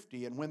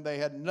 50, and when they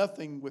had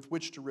nothing with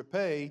which to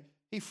repay,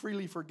 he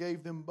freely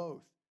forgave them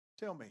both.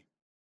 Tell me,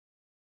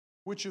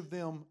 which of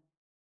them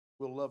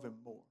will love him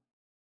more?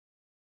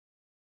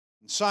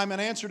 And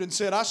Simon answered and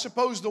said, I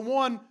suppose the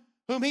one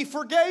whom he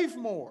forgave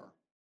more.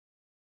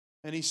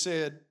 And he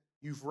said,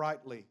 You've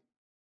rightly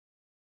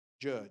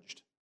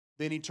judged.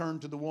 Then he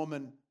turned to the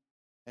woman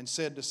and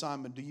said to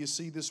Simon, Do you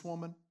see this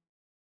woman?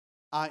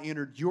 I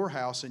entered your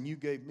house and you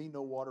gave me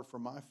no water for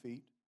my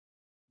feet,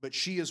 but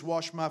she has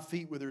washed my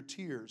feet with her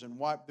tears and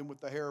wiped them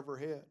with the hair of her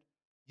head.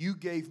 You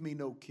gave me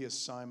no kiss,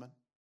 Simon,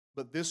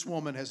 but this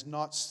woman has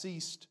not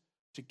ceased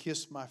to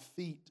kiss my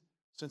feet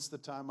since the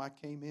time I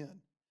came in.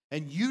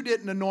 And you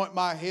didn't anoint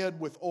my head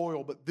with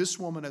oil, but this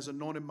woman has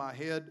anointed my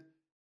head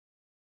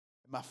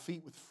and my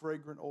feet with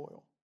fragrant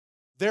oil.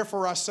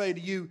 Therefore I say to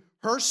you,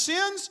 her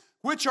sins,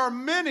 which are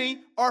many,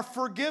 are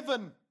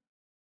forgiven.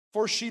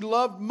 For she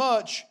loved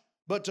much,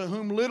 but to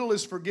whom little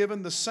is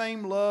forgiven, the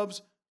same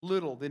loves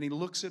little. Then he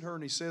looks at her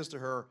and he says to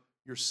her,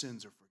 Your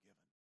sins are forgiven.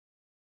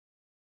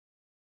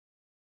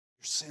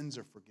 Your sins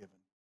are forgiven.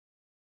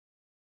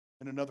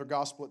 In another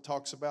gospel, it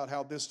talks about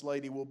how this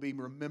lady will be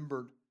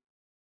remembered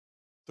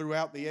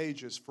throughout the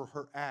ages for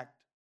her act.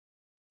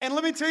 And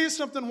let me tell you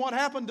something, what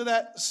happened to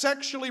that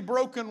sexually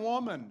broken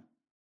woman?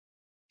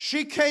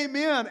 She came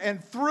in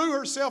and threw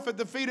herself at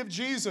the feet of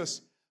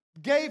Jesus,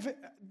 gave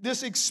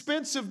this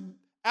expensive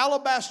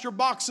alabaster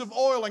box of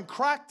oil and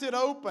cracked it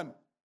open.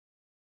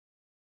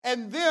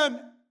 And then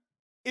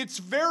it's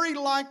very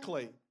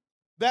likely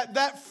that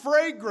that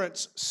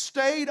fragrance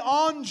stayed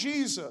on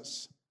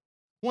Jesus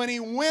when he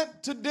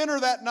went to dinner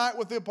that night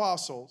with the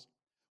apostles,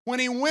 when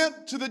he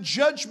went to the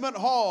judgment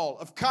hall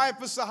of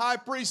Caiaphas the high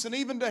priest and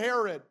even to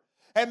Herod.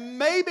 And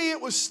maybe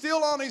it was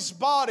still on his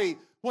body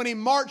when he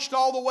marched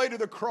all the way to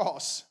the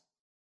cross.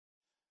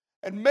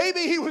 And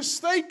maybe he was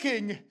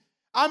thinking,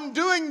 I'm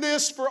doing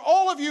this for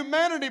all of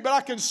humanity, but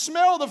I can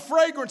smell the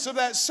fragrance of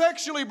that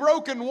sexually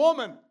broken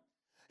woman.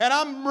 And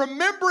I'm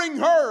remembering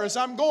her as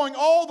I'm going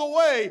all the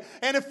way.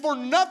 And if for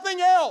nothing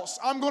else,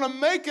 I'm going to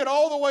make it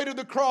all the way to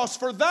the cross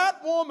for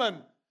that woman,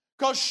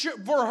 because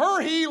for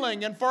her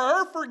healing and for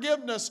her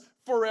forgiveness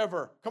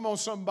forever. Come on,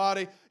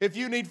 somebody. If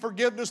you need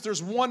forgiveness,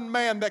 there's one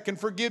man that can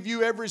forgive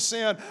you every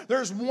sin.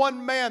 There's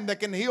one man that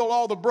can heal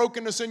all the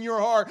brokenness in your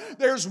heart.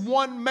 There's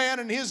one man,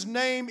 and his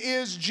name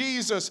is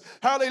Jesus.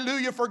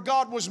 Hallelujah. For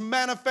God was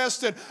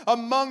manifested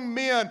among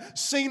men,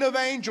 seen of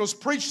angels,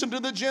 preached unto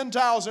the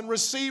Gentiles, and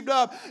received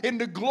up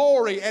into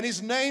glory. And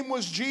his name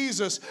was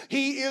Jesus.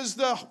 He is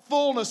the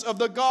fullness of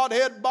the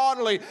Godhead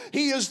bodily.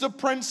 He is the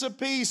Prince of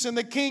Peace and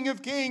the King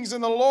of Kings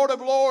and the Lord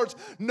of Lords.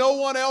 No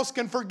one else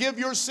can forgive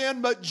your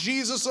sin but Jesus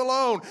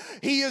alone.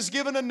 He is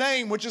given a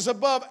name which is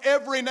above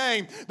every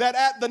name, that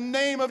at the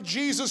name of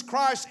Jesus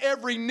Christ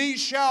every knee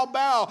shall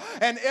bow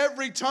and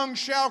every tongue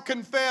shall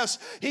confess.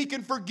 He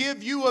can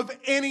forgive you of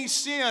any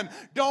sin.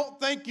 Don't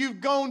think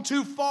you've gone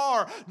too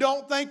far.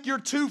 Don't think you're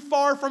too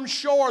far from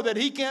shore that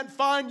he can't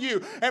find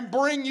you and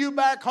bring you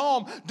back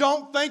home.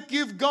 Don't think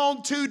you've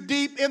gone too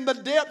deep in the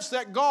depths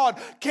that God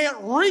can't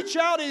reach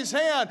out his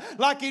hand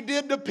like he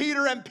did to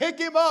Peter and pick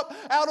him up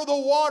out of the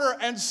water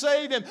and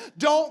save him.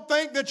 Don't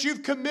think that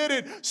you've committed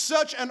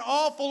such an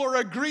awful or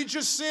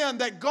egregious sin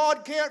that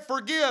God can't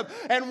forgive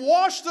and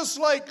wash the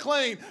slate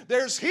clean.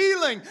 There's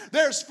healing,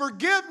 there's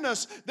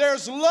forgiveness,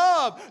 there's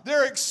love,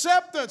 there's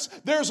acceptance,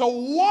 there's a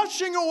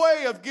washing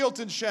away of guilt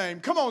and shame.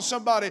 Come on,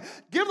 somebody.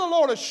 Give the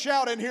Lord a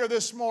shout in here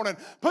this morning.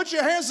 Put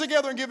your hands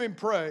together and give him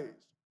praise.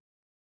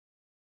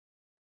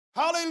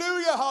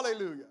 Hallelujah,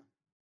 hallelujah.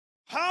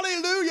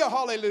 Hallelujah,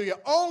 hallelujah.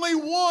 Only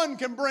one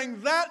can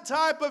bring that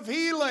type of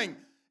healing,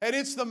 and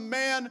it's the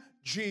man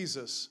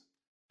Jesus.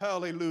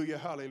 Hallelujah,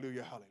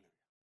 hallelujah, hallelujah.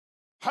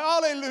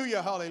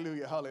 Hallelujah,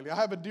 hallelujah, hallelujah. I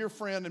have a dear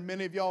friend, and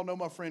many of y'all know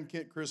my friend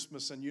Kent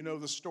Christmas, and you know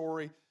the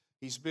story.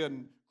 He's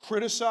been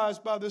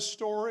criticized by this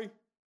story.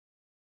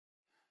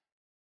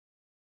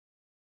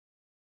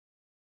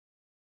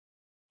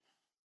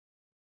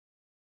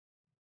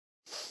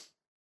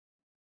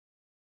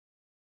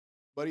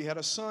 But he had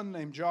a son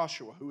named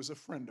Joshua who was a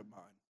friend of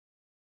mine.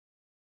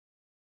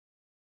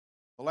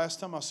 The last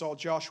time I saw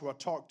Joshua, I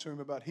talked to him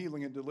about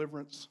healing and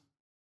deliverance.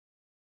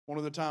 One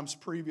of the times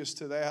previous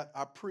to that,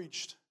 I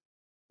preached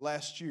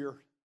last year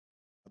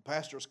at a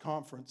pastor's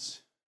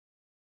conference.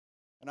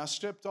 And I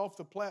stepped off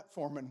the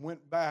platform and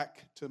went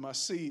back to my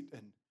seat.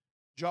 And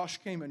Josh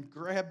came and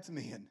grabbed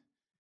me. And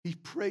he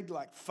prayed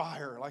like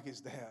fire, like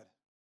his dad.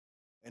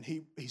 And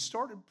he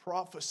started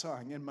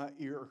prophesying in my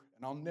ear.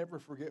 And I'll never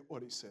forget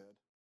what he said.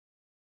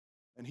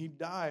 And he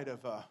died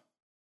of a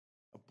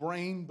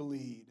brain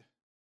bleed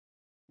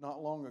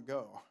not long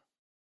ago.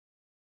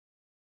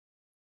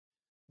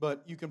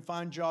 But you can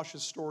find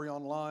Josh's story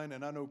online,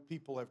 and I know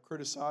people have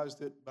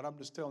criticized it, but I'm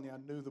just telling you, I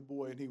knew the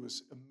boy, and he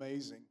was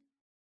amazing.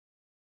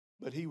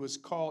 But he was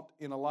caught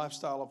in a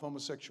lifestyle of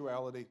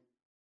homosexuality.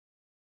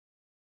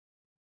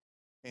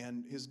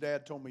 And his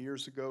dad told me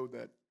years ago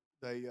that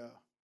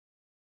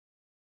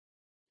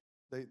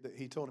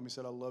he told him, he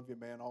said, "I love you,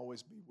 man.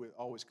 Always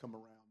come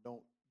around.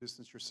 Don't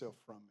distance yourself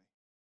from me."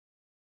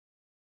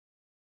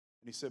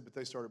 And he said, but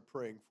they started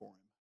praying for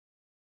him.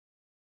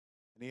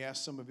 And he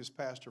asked some of his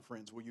pastor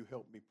friends, "Will you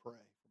help me pray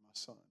for my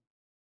son?"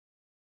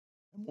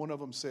 And one of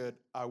them said,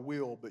 "I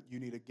will, but you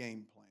need a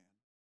game plan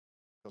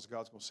because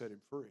God's going to set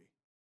him free."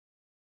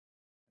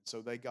 And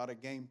so they got a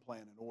game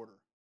plan in order.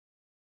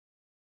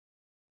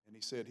 And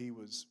he said he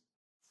was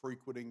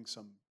frequenting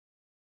some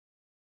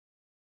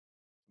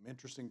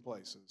interesting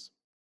places.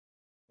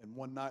 And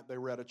one night they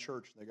were at a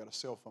church and they got a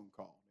cell phone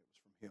call. It was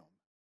from him.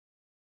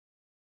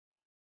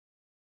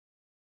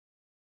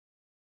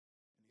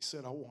 And he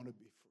said, "I want to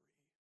be free.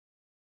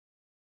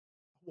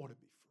 I want to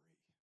be free."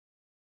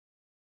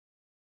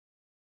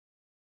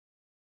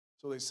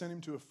 So they sent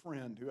him to a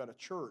friend who had a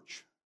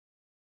church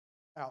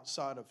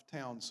outside of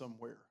town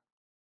somewhere.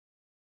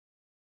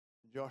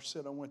 And Josh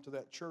said, "I went to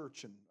that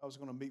church and I was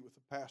going to meet with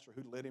the pastor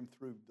who led him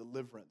through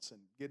deliverance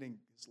and getting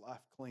his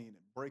life clean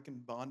and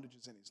breaking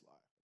bondages in his life."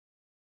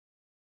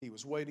 He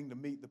was waiting to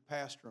meet the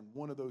pastor in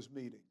one of those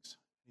meetings.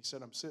 He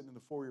said, "I'm sitting in the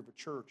foyer of a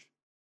church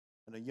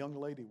and a young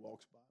lady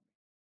walks by me.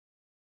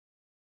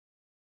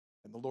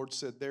 And the Lord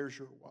said, 'There's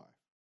your wife.'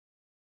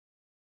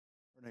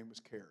 Her name was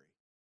Carrie,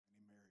 and he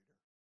married her.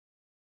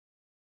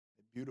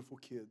 They had beautiful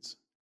kids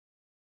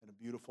and a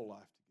beautiful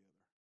life together.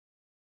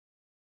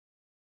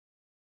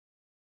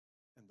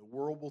 And the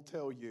world will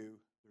tell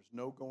you there's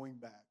no going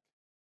back.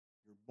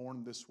 You're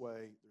born this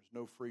way. There's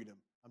no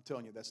freedom. I'm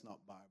telling you, that's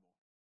not Bible.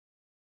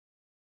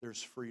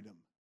 There's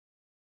freedom.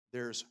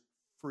 There's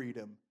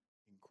freedom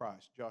in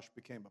Christ." Josh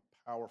became a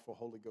powerful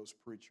Holy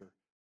Ghost preacher,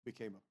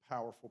 became a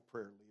powerful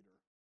prayer leader.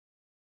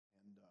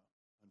 And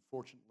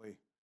unfortunately,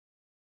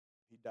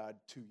 he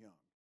died too young.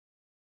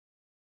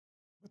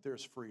 But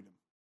there's freedom.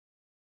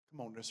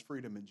 Come on, there's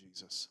freedom in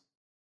Jesus.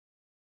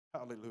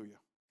 Hallelujah.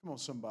 Come on,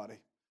 somebody.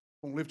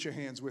 Come on, lift your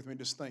hands with me.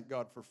 Just thank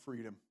God for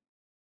freedom.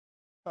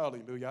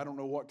 Hallelujah. I don't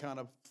know what kind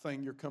of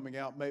thing you're coming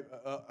out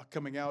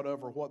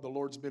of, or what the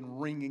Lord's been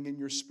ringing in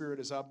your spirit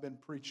as I've been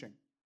preaching.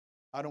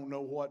 I don't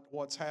know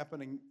what's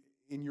happening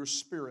in your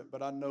spirit,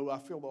 but I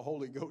feel the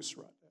Holy Ghost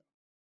right now.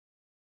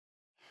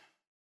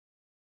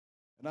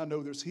 And I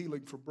know there's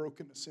healing for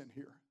brokenness in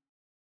here.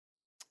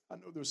 I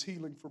know there's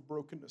healing for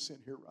brokenness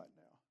in here right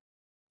now.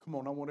 Come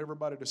on, I want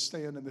everybody to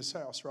stand in this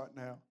house right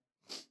now.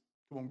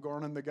 Come on,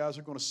 Garland, the guys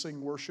are going to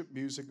sing worship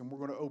music, and we're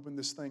going to open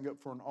this thing up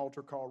for an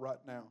altar call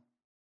right now.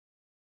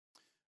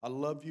 I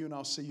love you, and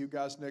I'll see you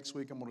guys next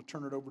week. I'm going to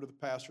turn it over to the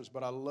pastors,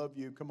 but I love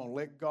you. Come on,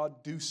 let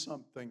God do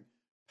something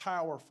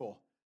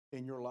powerful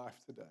in your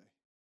life today.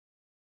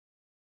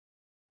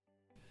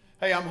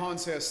 Hey, I'm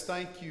Hans Hess.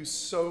 Thank you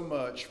so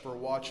much for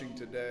watching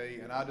today,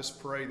 and I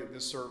just pray that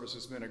this service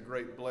has been a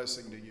great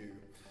blessing to you.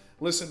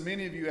 Listen,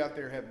 many of you out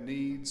there have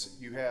needs.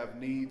 You have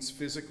needs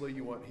physically.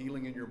 You want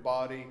healing in your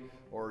body,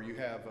 or you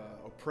have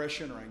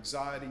oppression or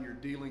anxiety you're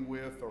dealing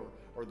with,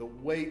 or the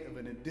weight of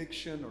an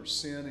addiction or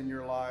sin in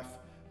your life.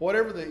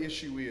 Whatever the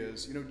issue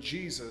is,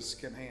 Jesus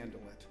can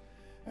handle it.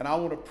 And I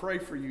want to pray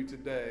for you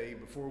today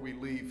before we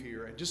leave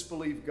here, and just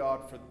believe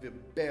God for the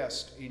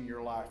best in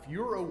your life.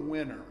 You're a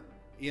winner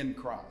in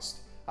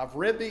Christ. I've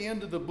read the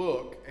end of the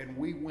book, and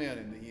we win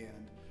in the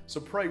end. So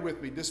pray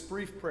with me this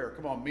brief prayer.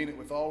 Come on, mean it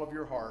with all of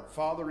your heart.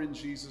 Father, in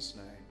Jesus'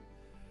 name,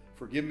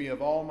 forgive me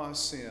of all my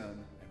sin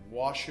and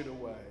wash it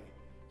away.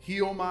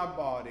 Heal my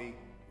body,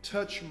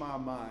 touch my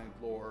mind,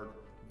 Lord.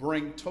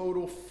 Bring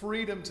total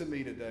freedom to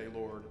me today,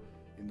 Lord.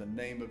 In the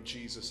name of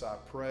Jesus, I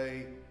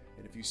pray.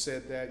 And if you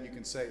said that, you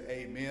can say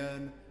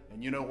amen.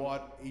 And you know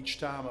what? Each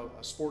time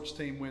a sports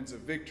team wins a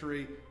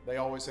victory, they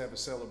always have a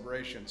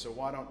celebration. So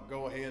why don't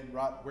go ahead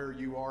right where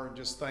you are and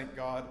just thank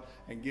God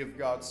and give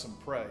God some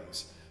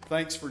praise.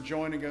 Thanks for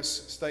joining us.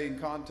 Stay in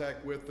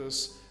contact with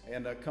us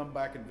and come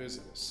back and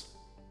visit us.